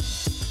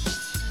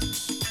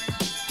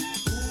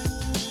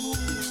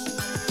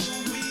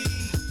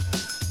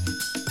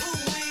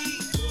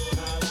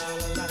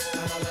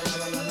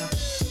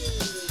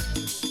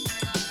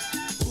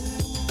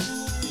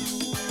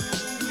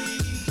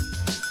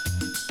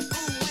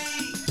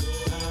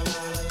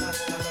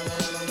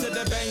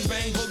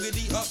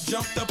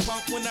 Jump the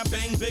pump when I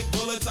bang big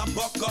bullets, I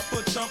buck up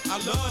a chump. I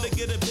love to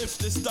get a bitch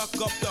that stuck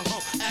up the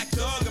hump. Act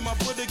thug and my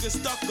foot to get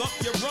stuck up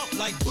your rump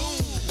like boom.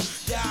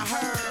 Yeah, I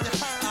heard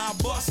I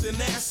bust and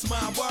that's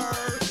my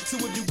word. So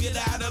if you get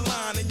out of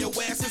line and your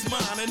ass is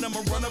mine, and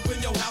I'ma run up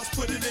in your house,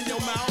 put it in your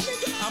mouth.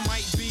 I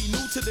might be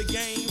new to the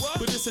game,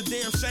 but it's a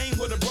damn shame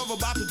what a brother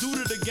about to do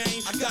to the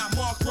game. I got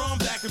Mark Ron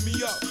backing me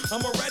up.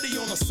 I'm already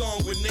on a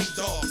song with Nate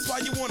Dogg. That's why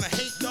you wanna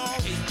hate, dog?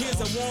 Here's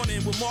a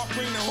warning. With Mark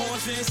bring the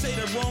horns in, say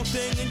the wrong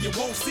thing and you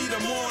won't see the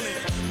morning.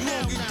 You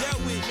won't get dealt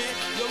with, man.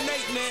 Yo,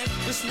 Nate, man,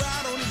 let's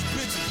ride on these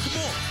bitches.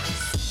 Come on.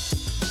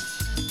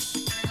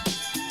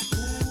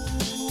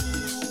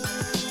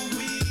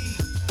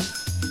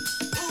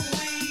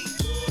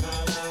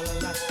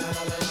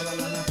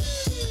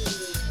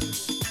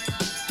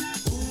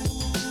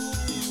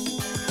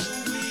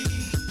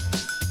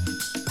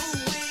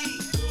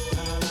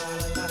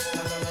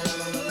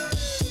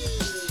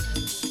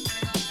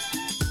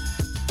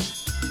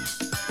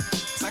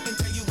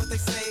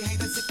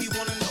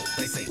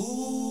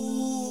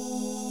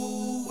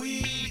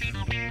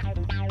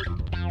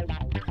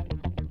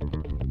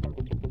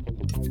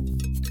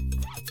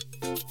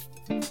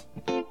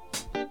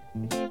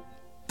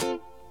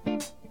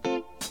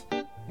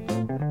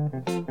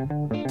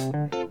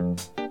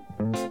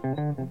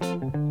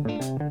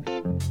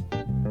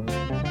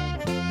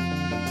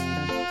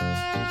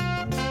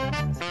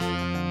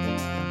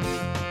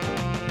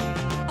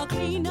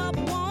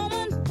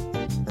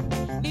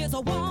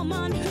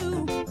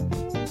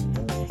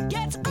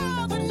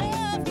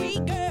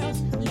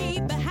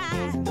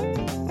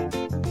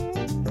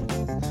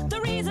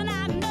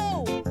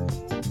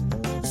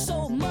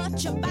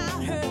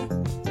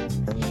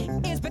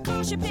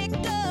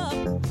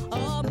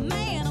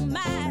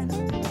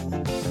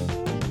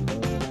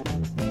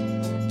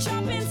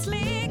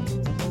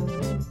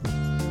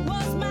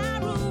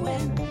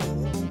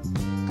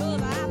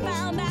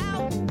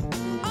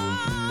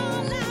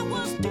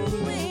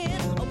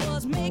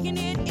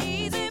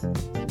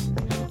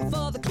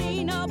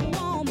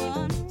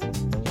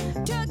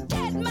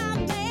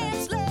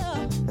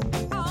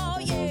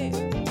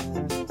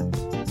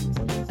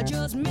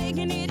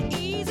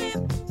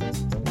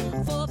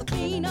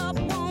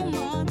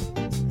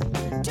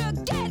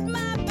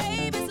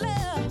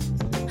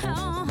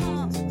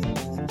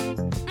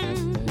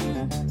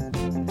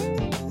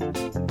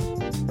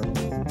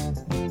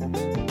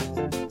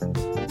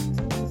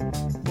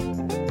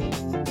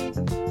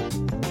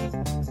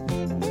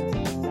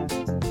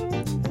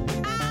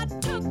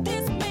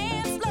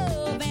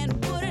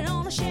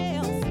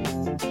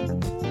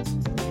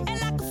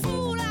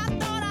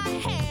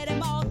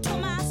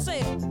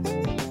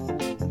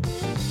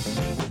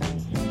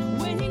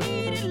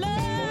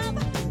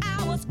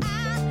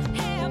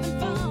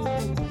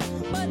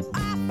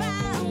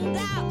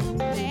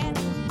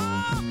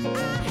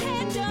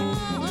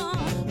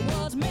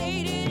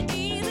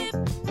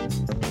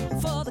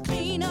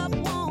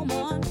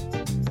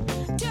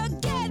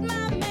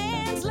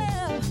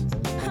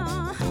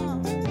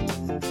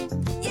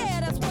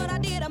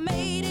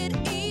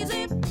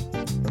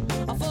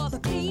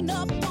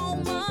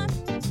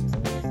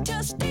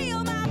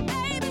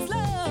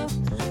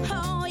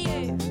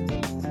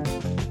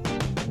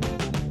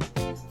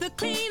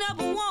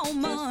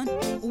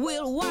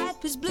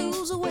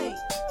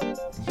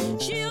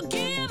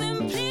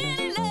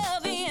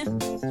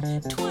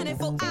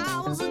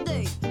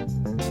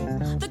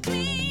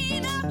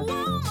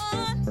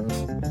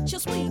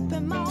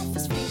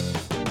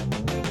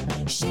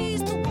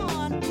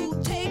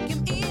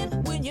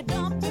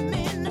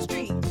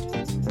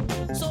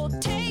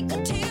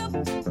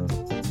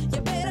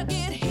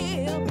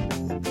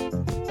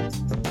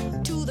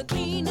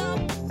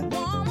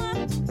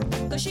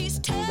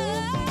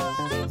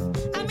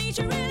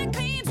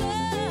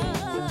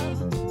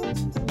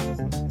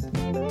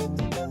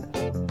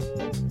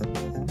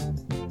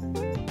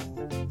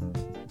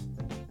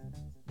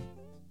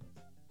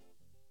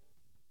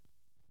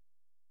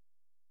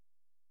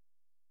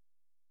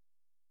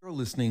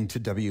 Listening to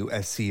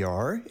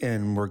WSCR,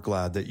 and we're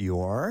glad that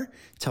you are.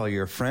 Tell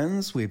your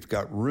friends. We've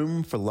got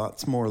room for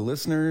lots more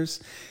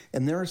listeners,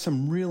 and there are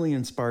some really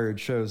inspired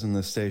shows in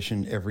this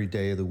station every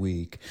day of the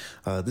week.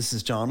 This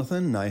is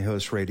Jonathan, and I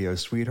host Radio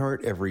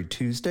Sweetheart every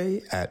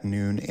Tuesday at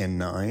noon and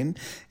 9,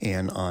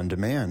 and on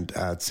demand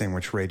at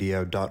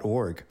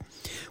sandwichradio.org.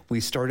 We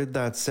started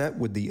that set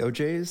with the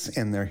OJs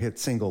and their hit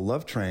single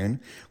Love Train,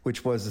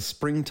 which was a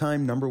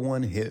springtime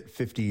 #1 hit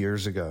 50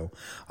 years ago.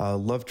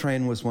 Love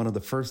Train was one of the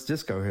first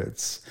disco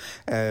hits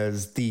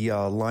as the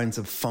lines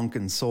of funk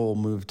and soul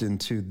moved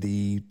into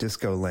the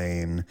disco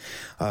lane.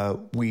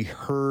 We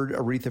heard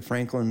Aretha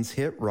Franklin's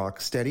hit Rock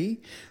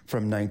Steady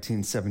from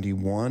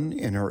 1971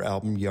 in her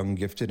album Young,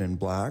 Gifted, and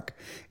Black.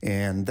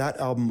 And that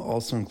album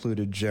also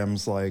included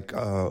gems like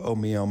Oh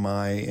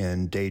My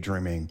and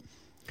Daydreaming.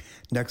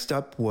 Next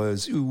up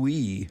was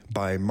Ooh-Wee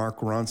by Mark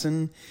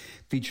Ronson,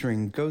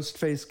 featuring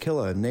Ghostface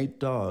Killah, Nate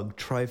Dogg,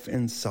 Trife,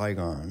 and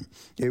Saigon.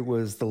 It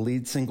was the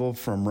lead single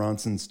from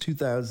Ronson's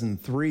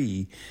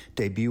 2003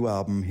 debut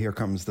album, Here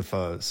Comes the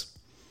Fuzz.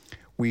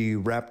 We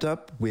wrapped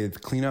up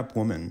with Clean Up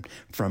Woman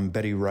from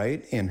Betty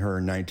Wright and her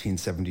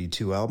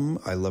 1972 album,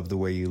 I Love the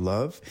Way You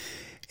Love.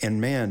 And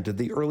man, did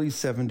the early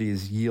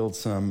 70s yield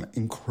some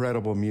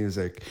incredible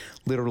music.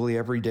 Literally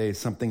every day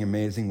something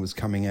amazing was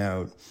coming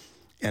out.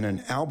 And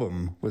an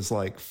album was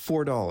like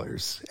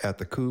 $4 at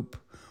the Coop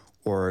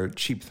or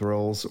Cheap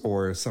Thrills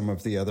or some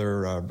of the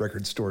other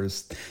record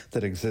stores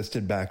that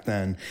existed back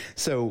then.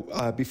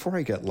 So before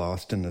I get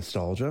lost in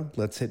nostalgia,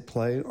 let's hit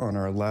play on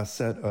our last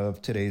set of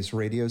today's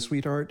Radio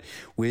Sweetheart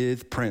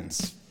with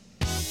Prince.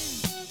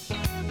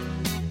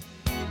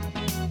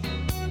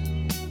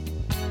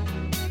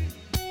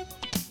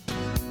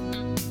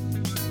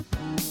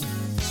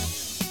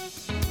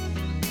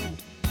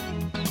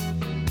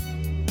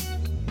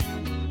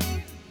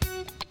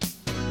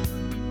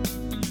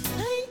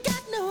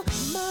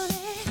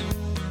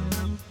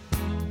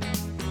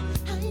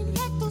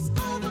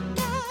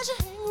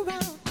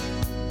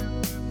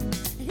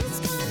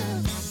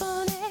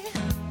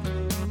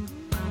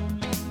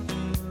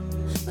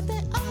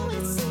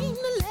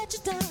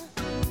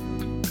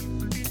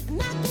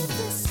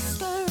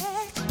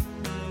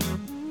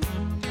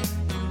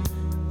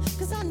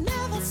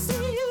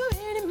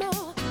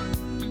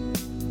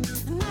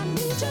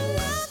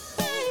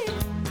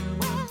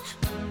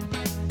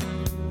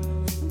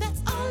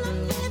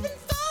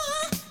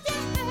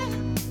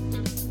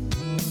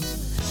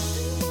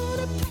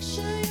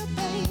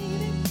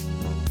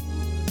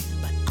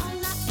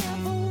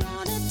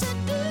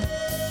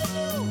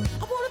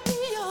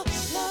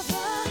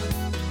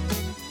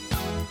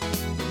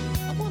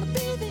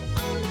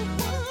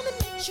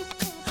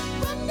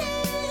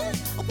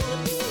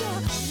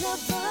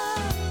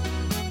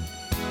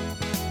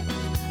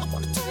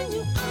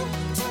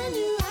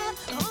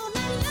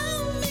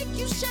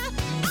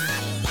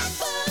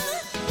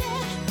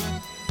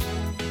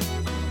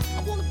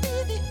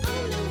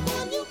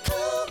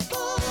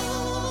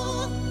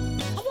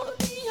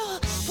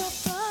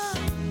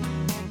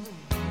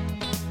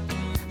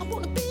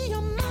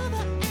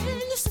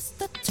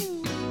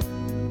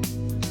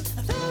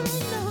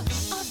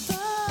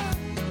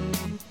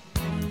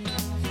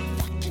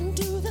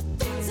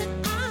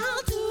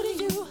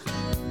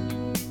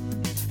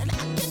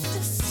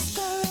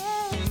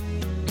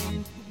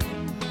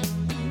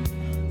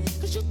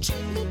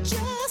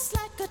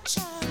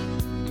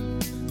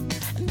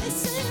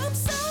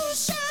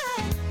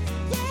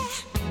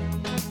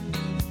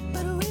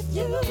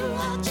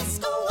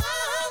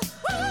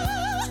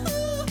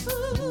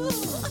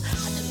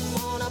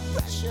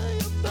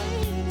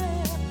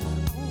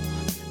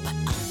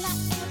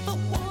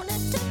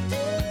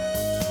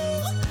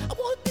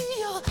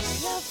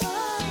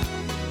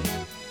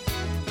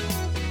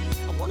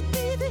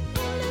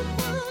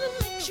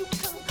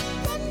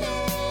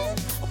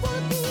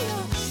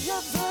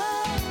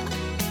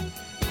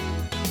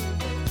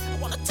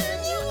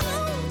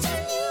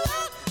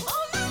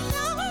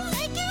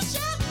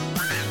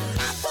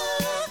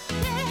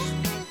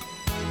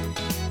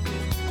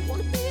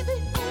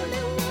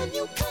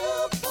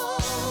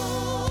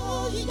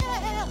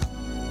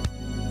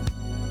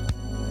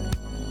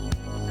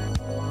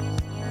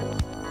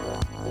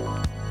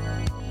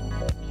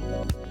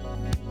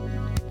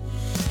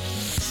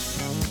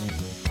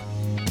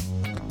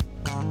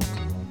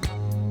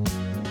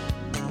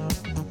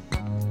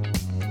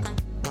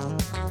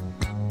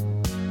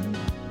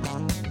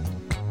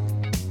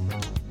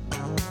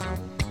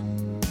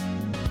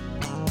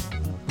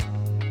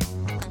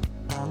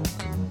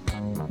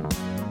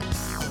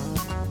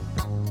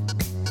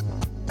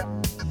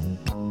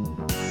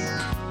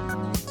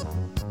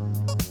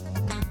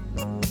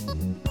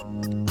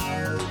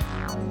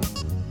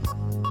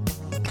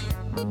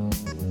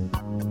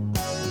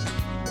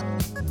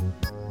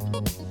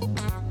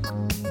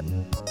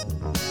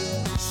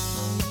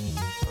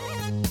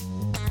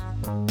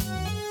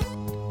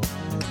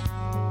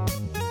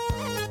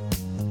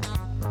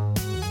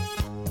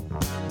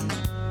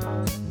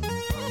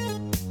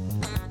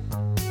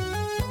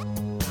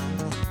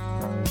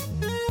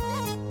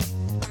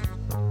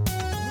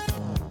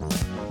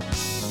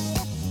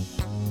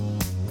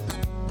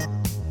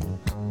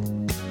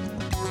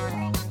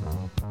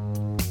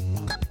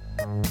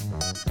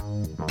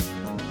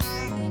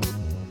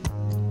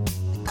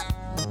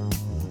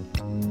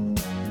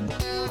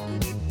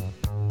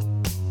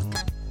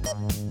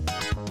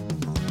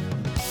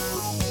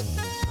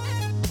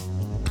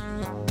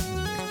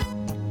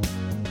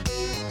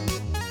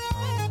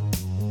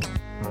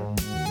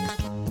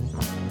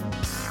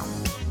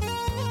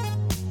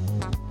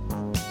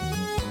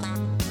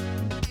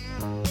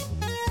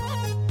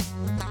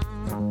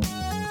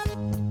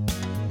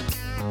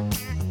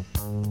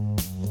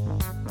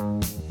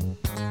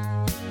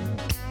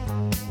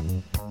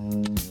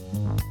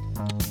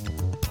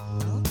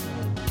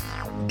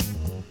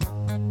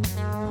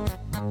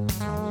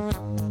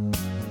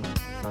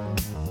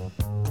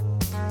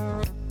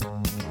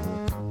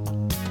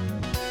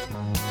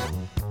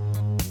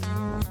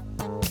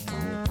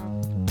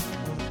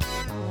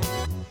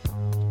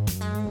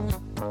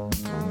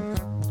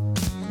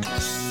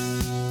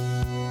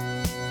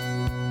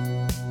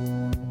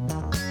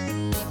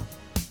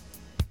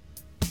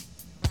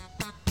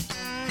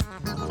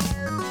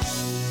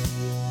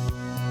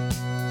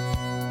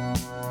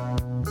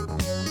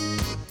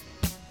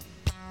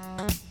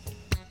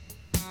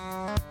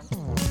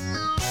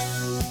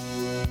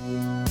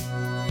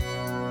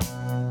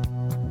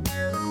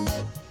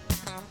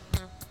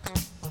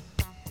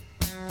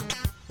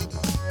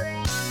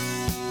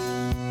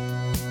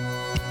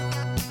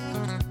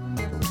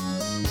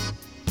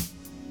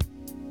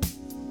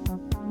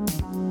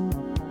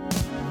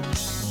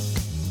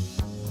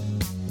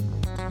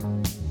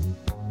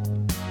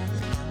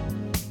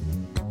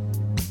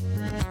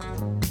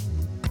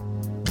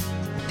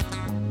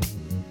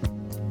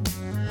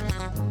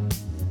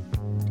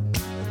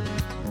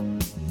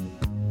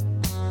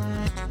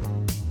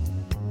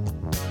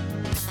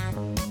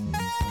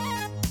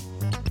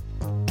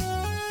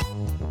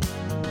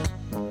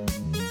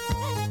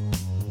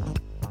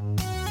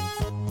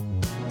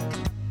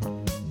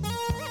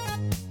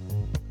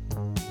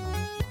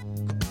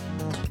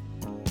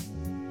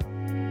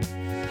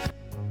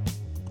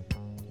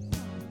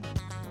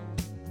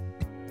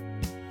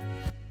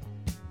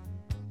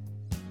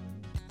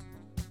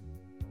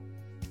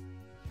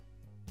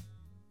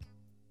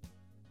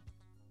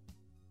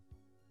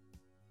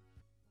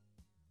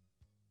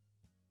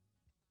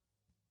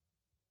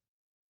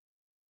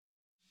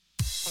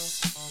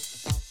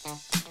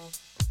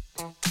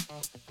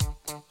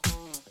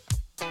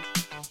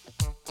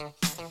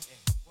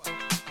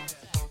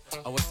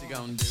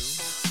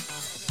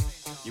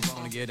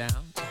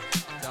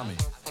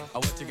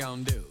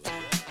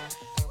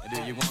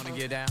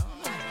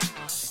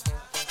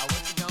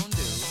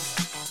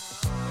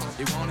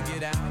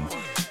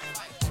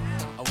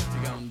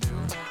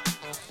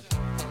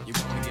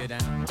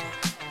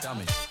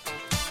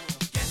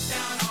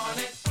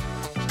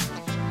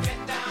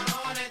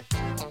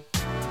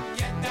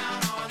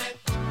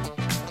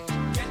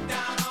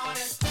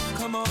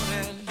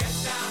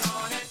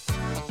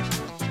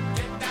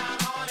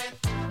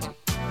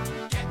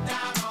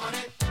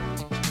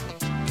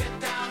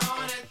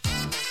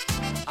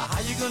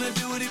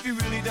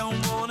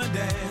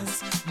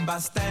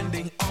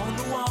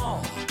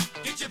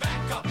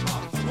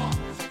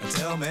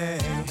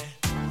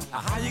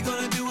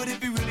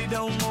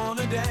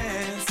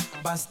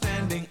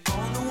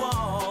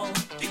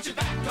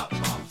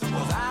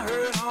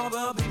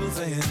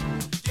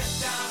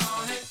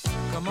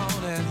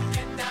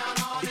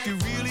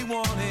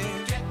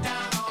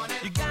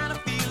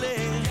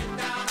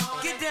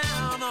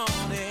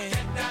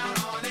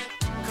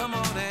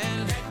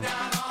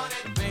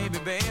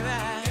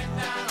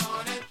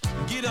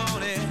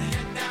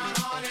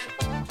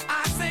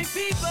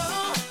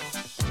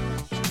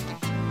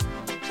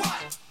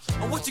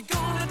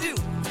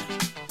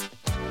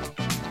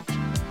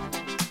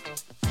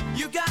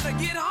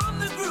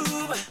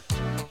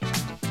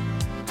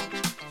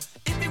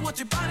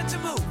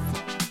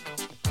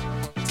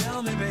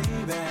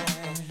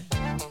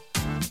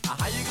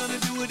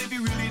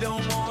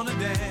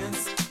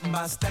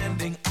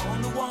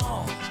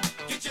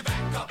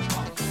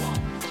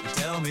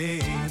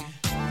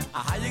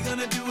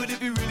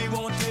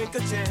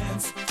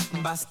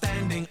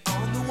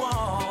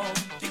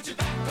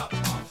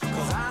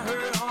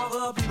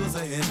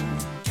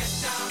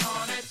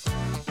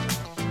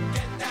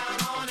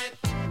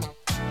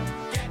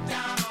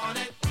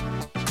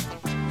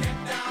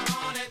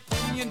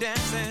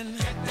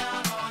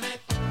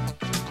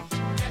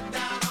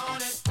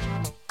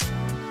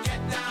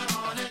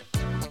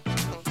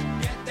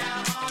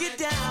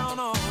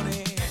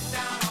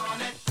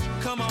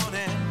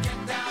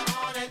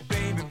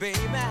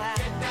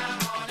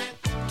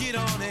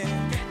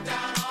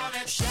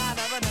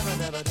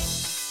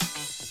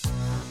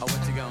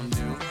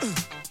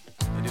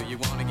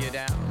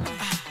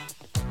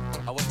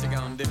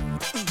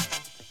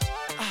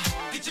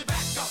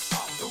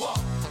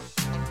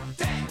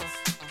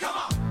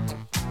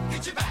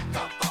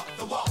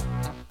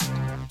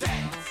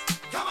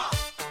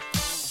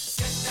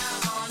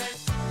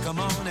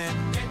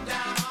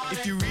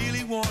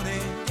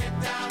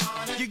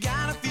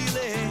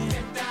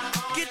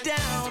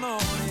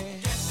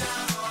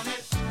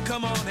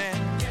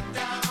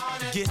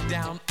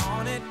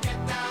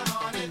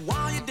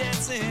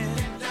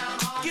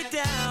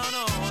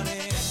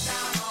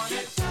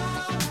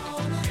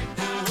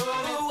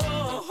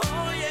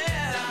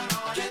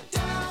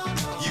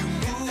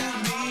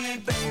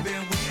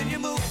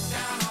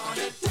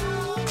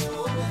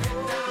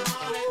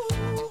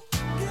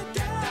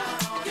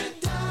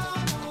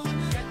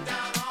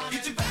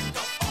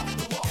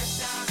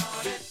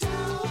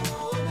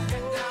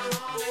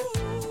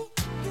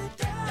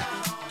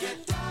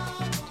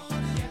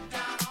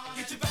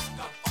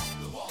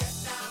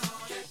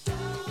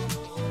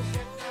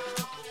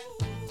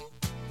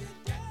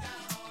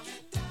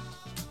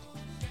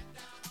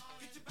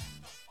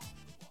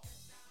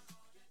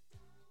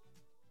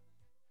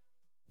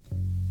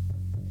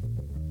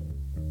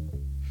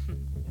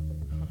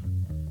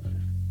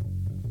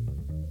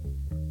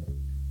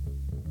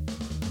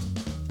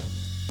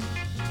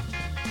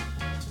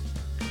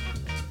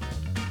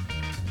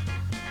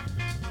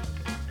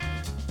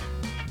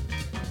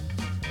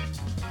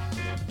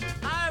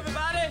 Hi,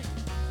 everybody.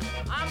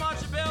 I'm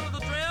Archie Bell of the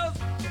Trails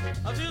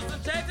of Houston,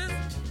 Texas.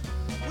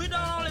 We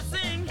don't only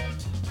sing,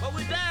 but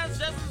we dance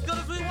just as good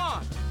as we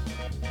want.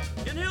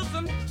 In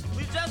Houston,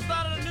 we just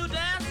started a new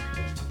dance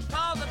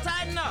called the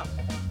Tighten Up.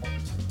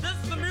 This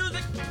is the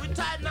music we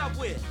tighten up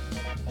with.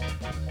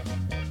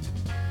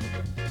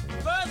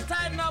 First,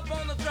 tighten up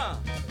on the drum.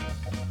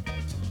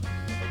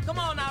 Come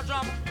on now,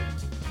 drummer.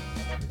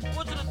 I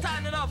want you to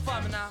tighten it up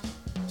for me now.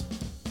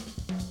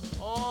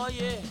 Oh,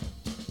 yeah.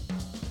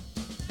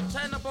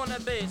 Tighten up on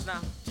that bass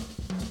now.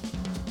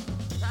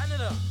 Tighten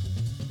it up.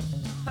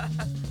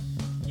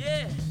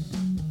 Yeah.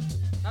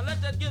 Now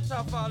let that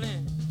guitar fall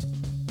in.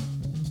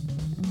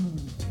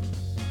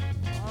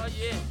 Oh,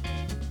 yeah.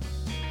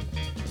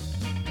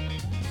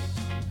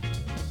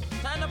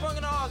 Tighten up on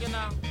the organ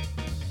now.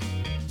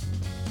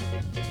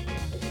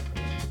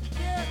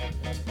 Yeah,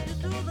 you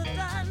do the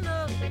tighten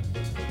up.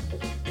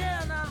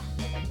 Yeah, now.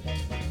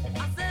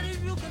 I said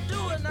if you can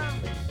do it now,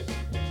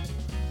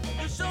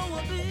 you sure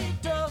will be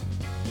tough.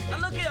 Now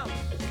look here.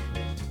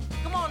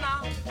 Come on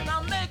now.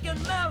 Now make it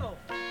mellow.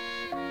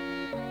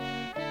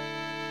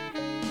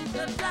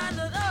 Then tighten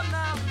it up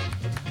now.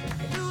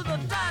 Do the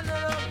tighten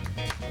it up.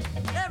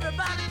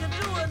 Everybody can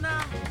do it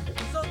now.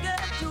 So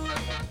get to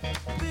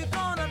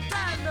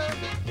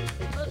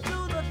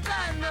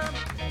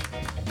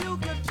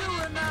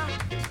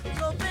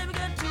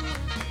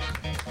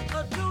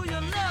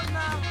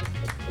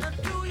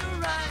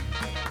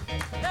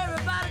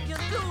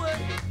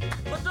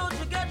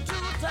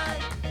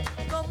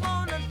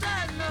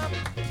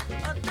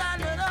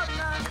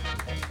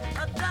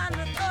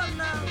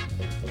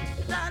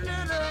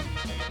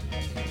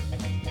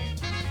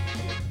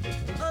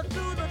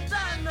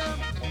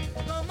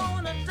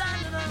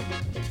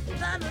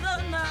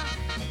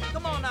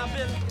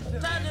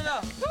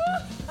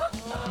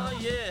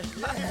yeah.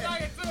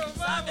 Sock it to him,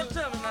 Sock it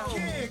to me now.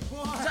 Kick,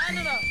 boy. Tighten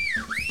it up.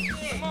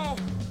 Kick. Come on.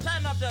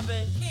 Tighten up that,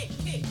 baby.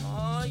 Kick.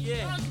 Oh,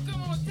 yeah.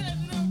 Come on,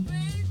 tighten it up,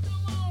 baby.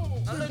 Come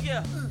on. Now, look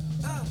here.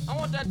 I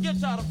want that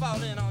guitar to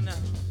fall in on that.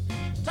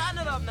 Tighten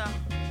it up now.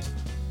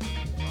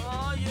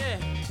 Oh, yeah.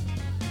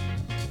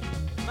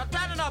 Now,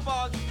 tighten it up,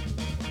 boys.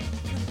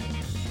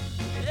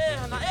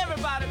 Yeah, now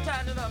everybody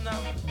tighten it up now.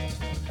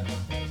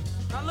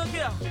 Now, look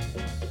here.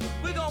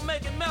 We're gonna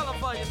make it mellow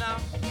for you now.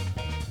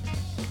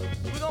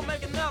 We're gonna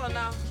make it mellow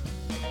now.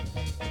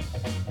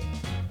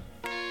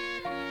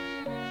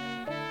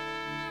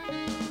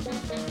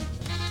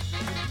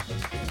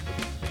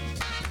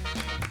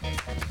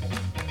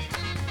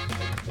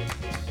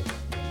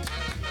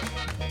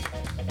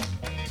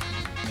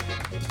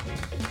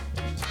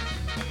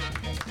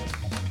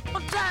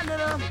 Tighten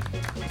it up.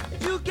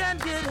 You can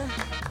get it.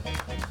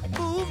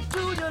 Move to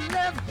your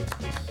left,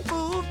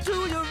 move to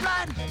your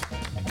right.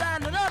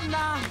 Tighten it up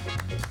now.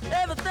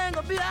 Everything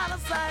will be out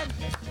of sight.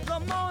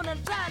 Come on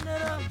and tighten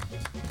it up.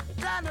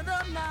 Tighten it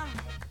up now.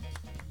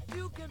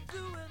 You can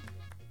do it.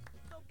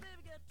 So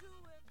baby, get to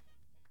it.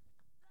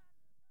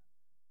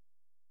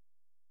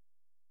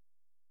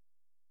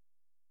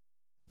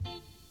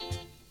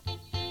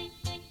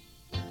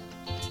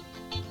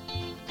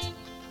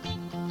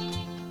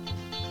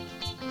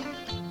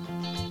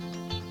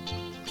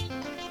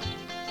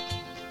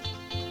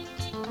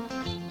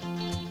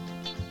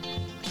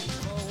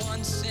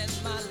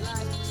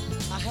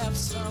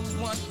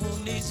 Someone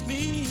who needs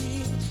me,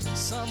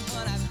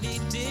 someone I've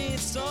needed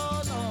so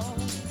long.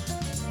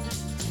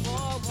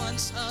 For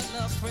once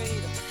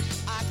unafraid,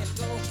 I can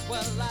go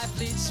where life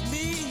leads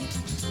me.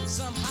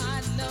 Somehow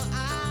I know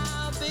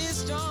I'll be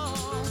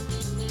strong.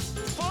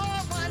 For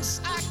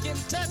once I can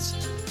touch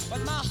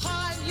what my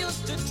heart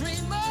used to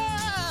dream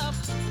of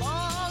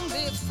long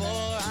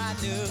before I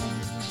knew.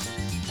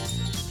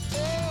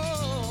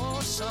 Oh,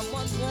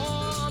 someone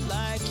warm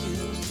like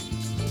you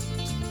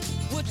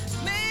would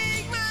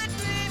make my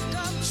dream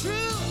come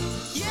true.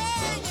 Yeah.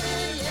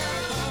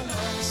 For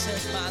once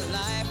in my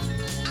life,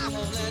 I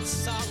won't let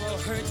sorrow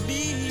hurt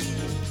me,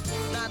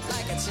 not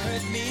like it's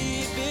hurt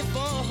me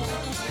before.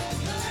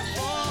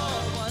 For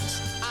once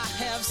I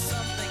have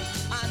something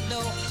I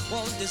know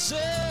won't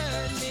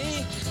desert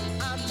me.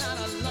 I'm not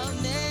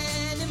alone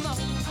anymore.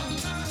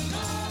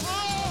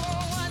 For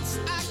once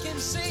I can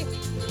say,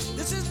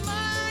 this is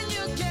mine,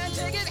 you can't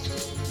take it.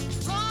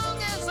 Long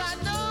as I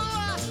know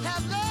I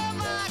have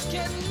love, I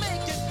can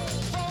make it.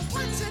 For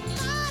once in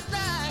my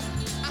life,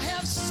 I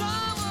have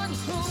someone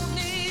who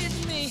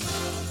needs me.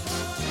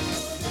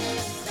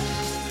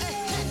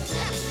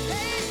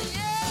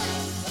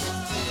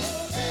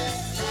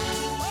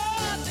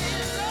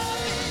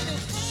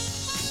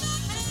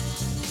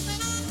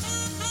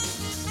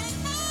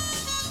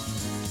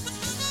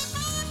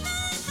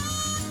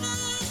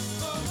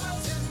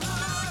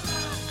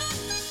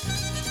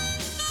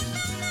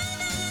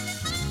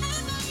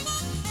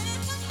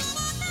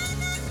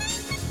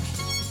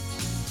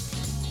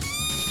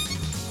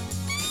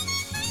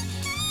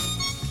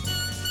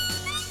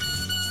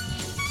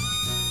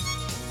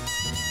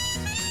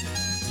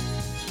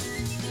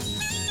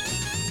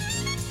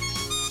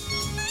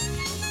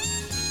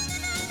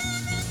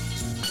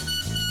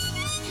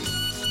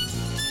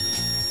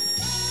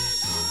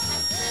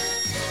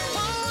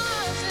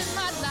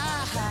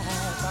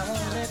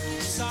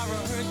 Sorrow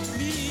hurt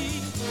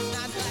me,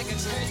 not like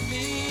it's hurt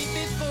me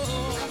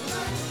before.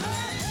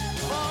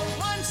 For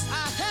once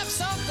I have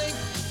something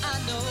I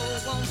know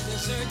won't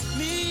desert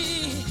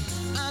me.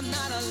 I'm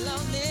not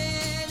alone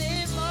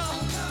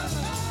anymore.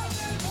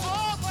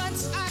 For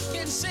once I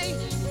can say,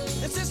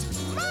 this is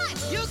mine,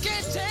 you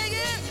can't take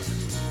it.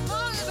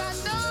 Long as I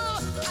know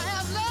I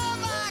have love,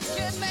 I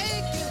can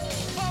make it.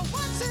 For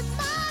once in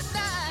my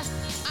life,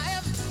 I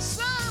have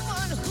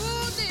someone who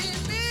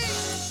needs me.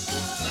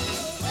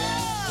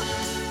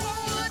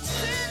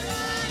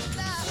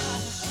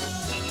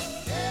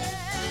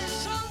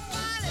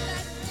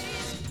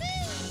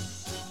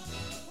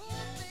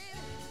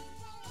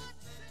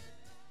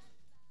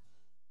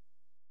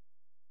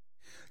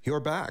 You're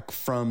back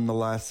from the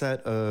last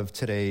set of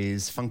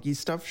today's Funky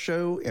Stuff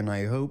show, and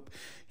I hope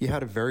you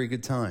had a very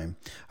good time.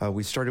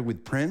 We started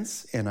with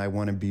Prince and I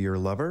Want to Be Your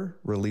Lover,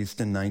 released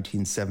in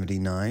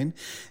 1979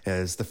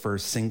 as the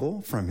first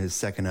single from his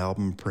second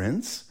album,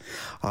 Prince.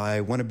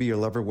 I Want to Be Your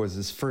Lover was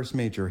his first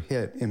major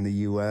hit in the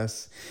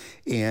U.S.,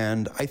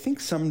 and I think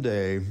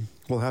someday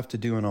we'll have to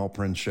do an all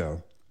Prince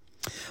show.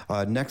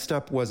 Next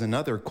up was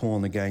another Kool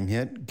and the Gang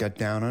hit, Get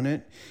Down on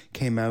It.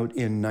 Came out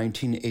in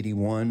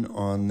 1981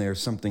 on their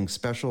Something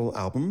Special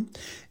album,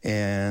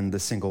 and the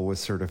single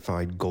was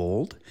certified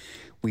gold.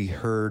 We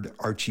heard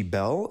Archie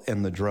Bell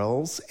and the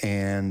Drells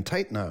and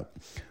Tighten Up,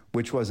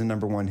 which was a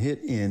number one hit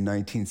in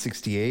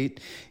 1968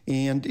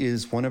 and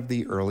is one of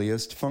the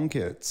earliest funk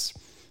hits.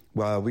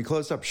 Well, we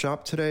closed up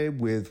shop today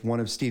with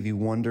one of Stevie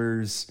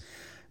Wonder's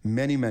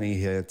many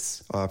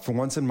hits. For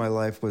Once in My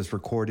Life was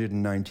recorded in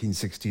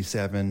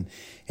 1967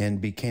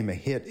 and became a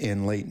hit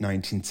in late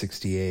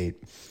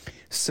 1968.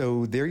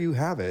 So there you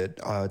have it.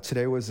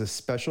 Today was a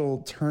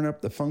special Turn Up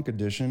the Funk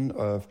edition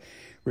of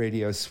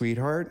Radio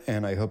Sweetheart,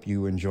 and I hope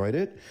you enjoyed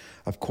it.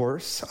 Of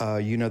course,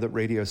 you know that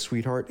Radio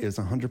Sweetheart is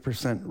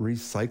 100%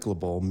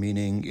 recyclable,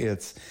 meaning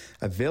it's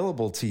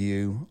available to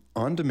you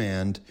on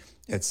demand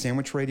at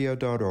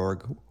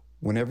sandwichradio.org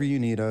whenever you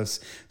need us.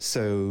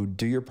 So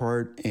do your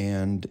part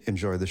and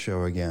enjoy the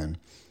show again.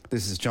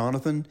 This is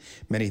Jonathan.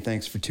 Many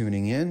thanks for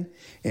tuning in,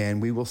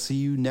 and we will see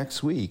you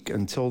next week.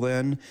 Until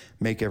then,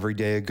 make every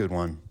day a good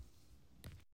one.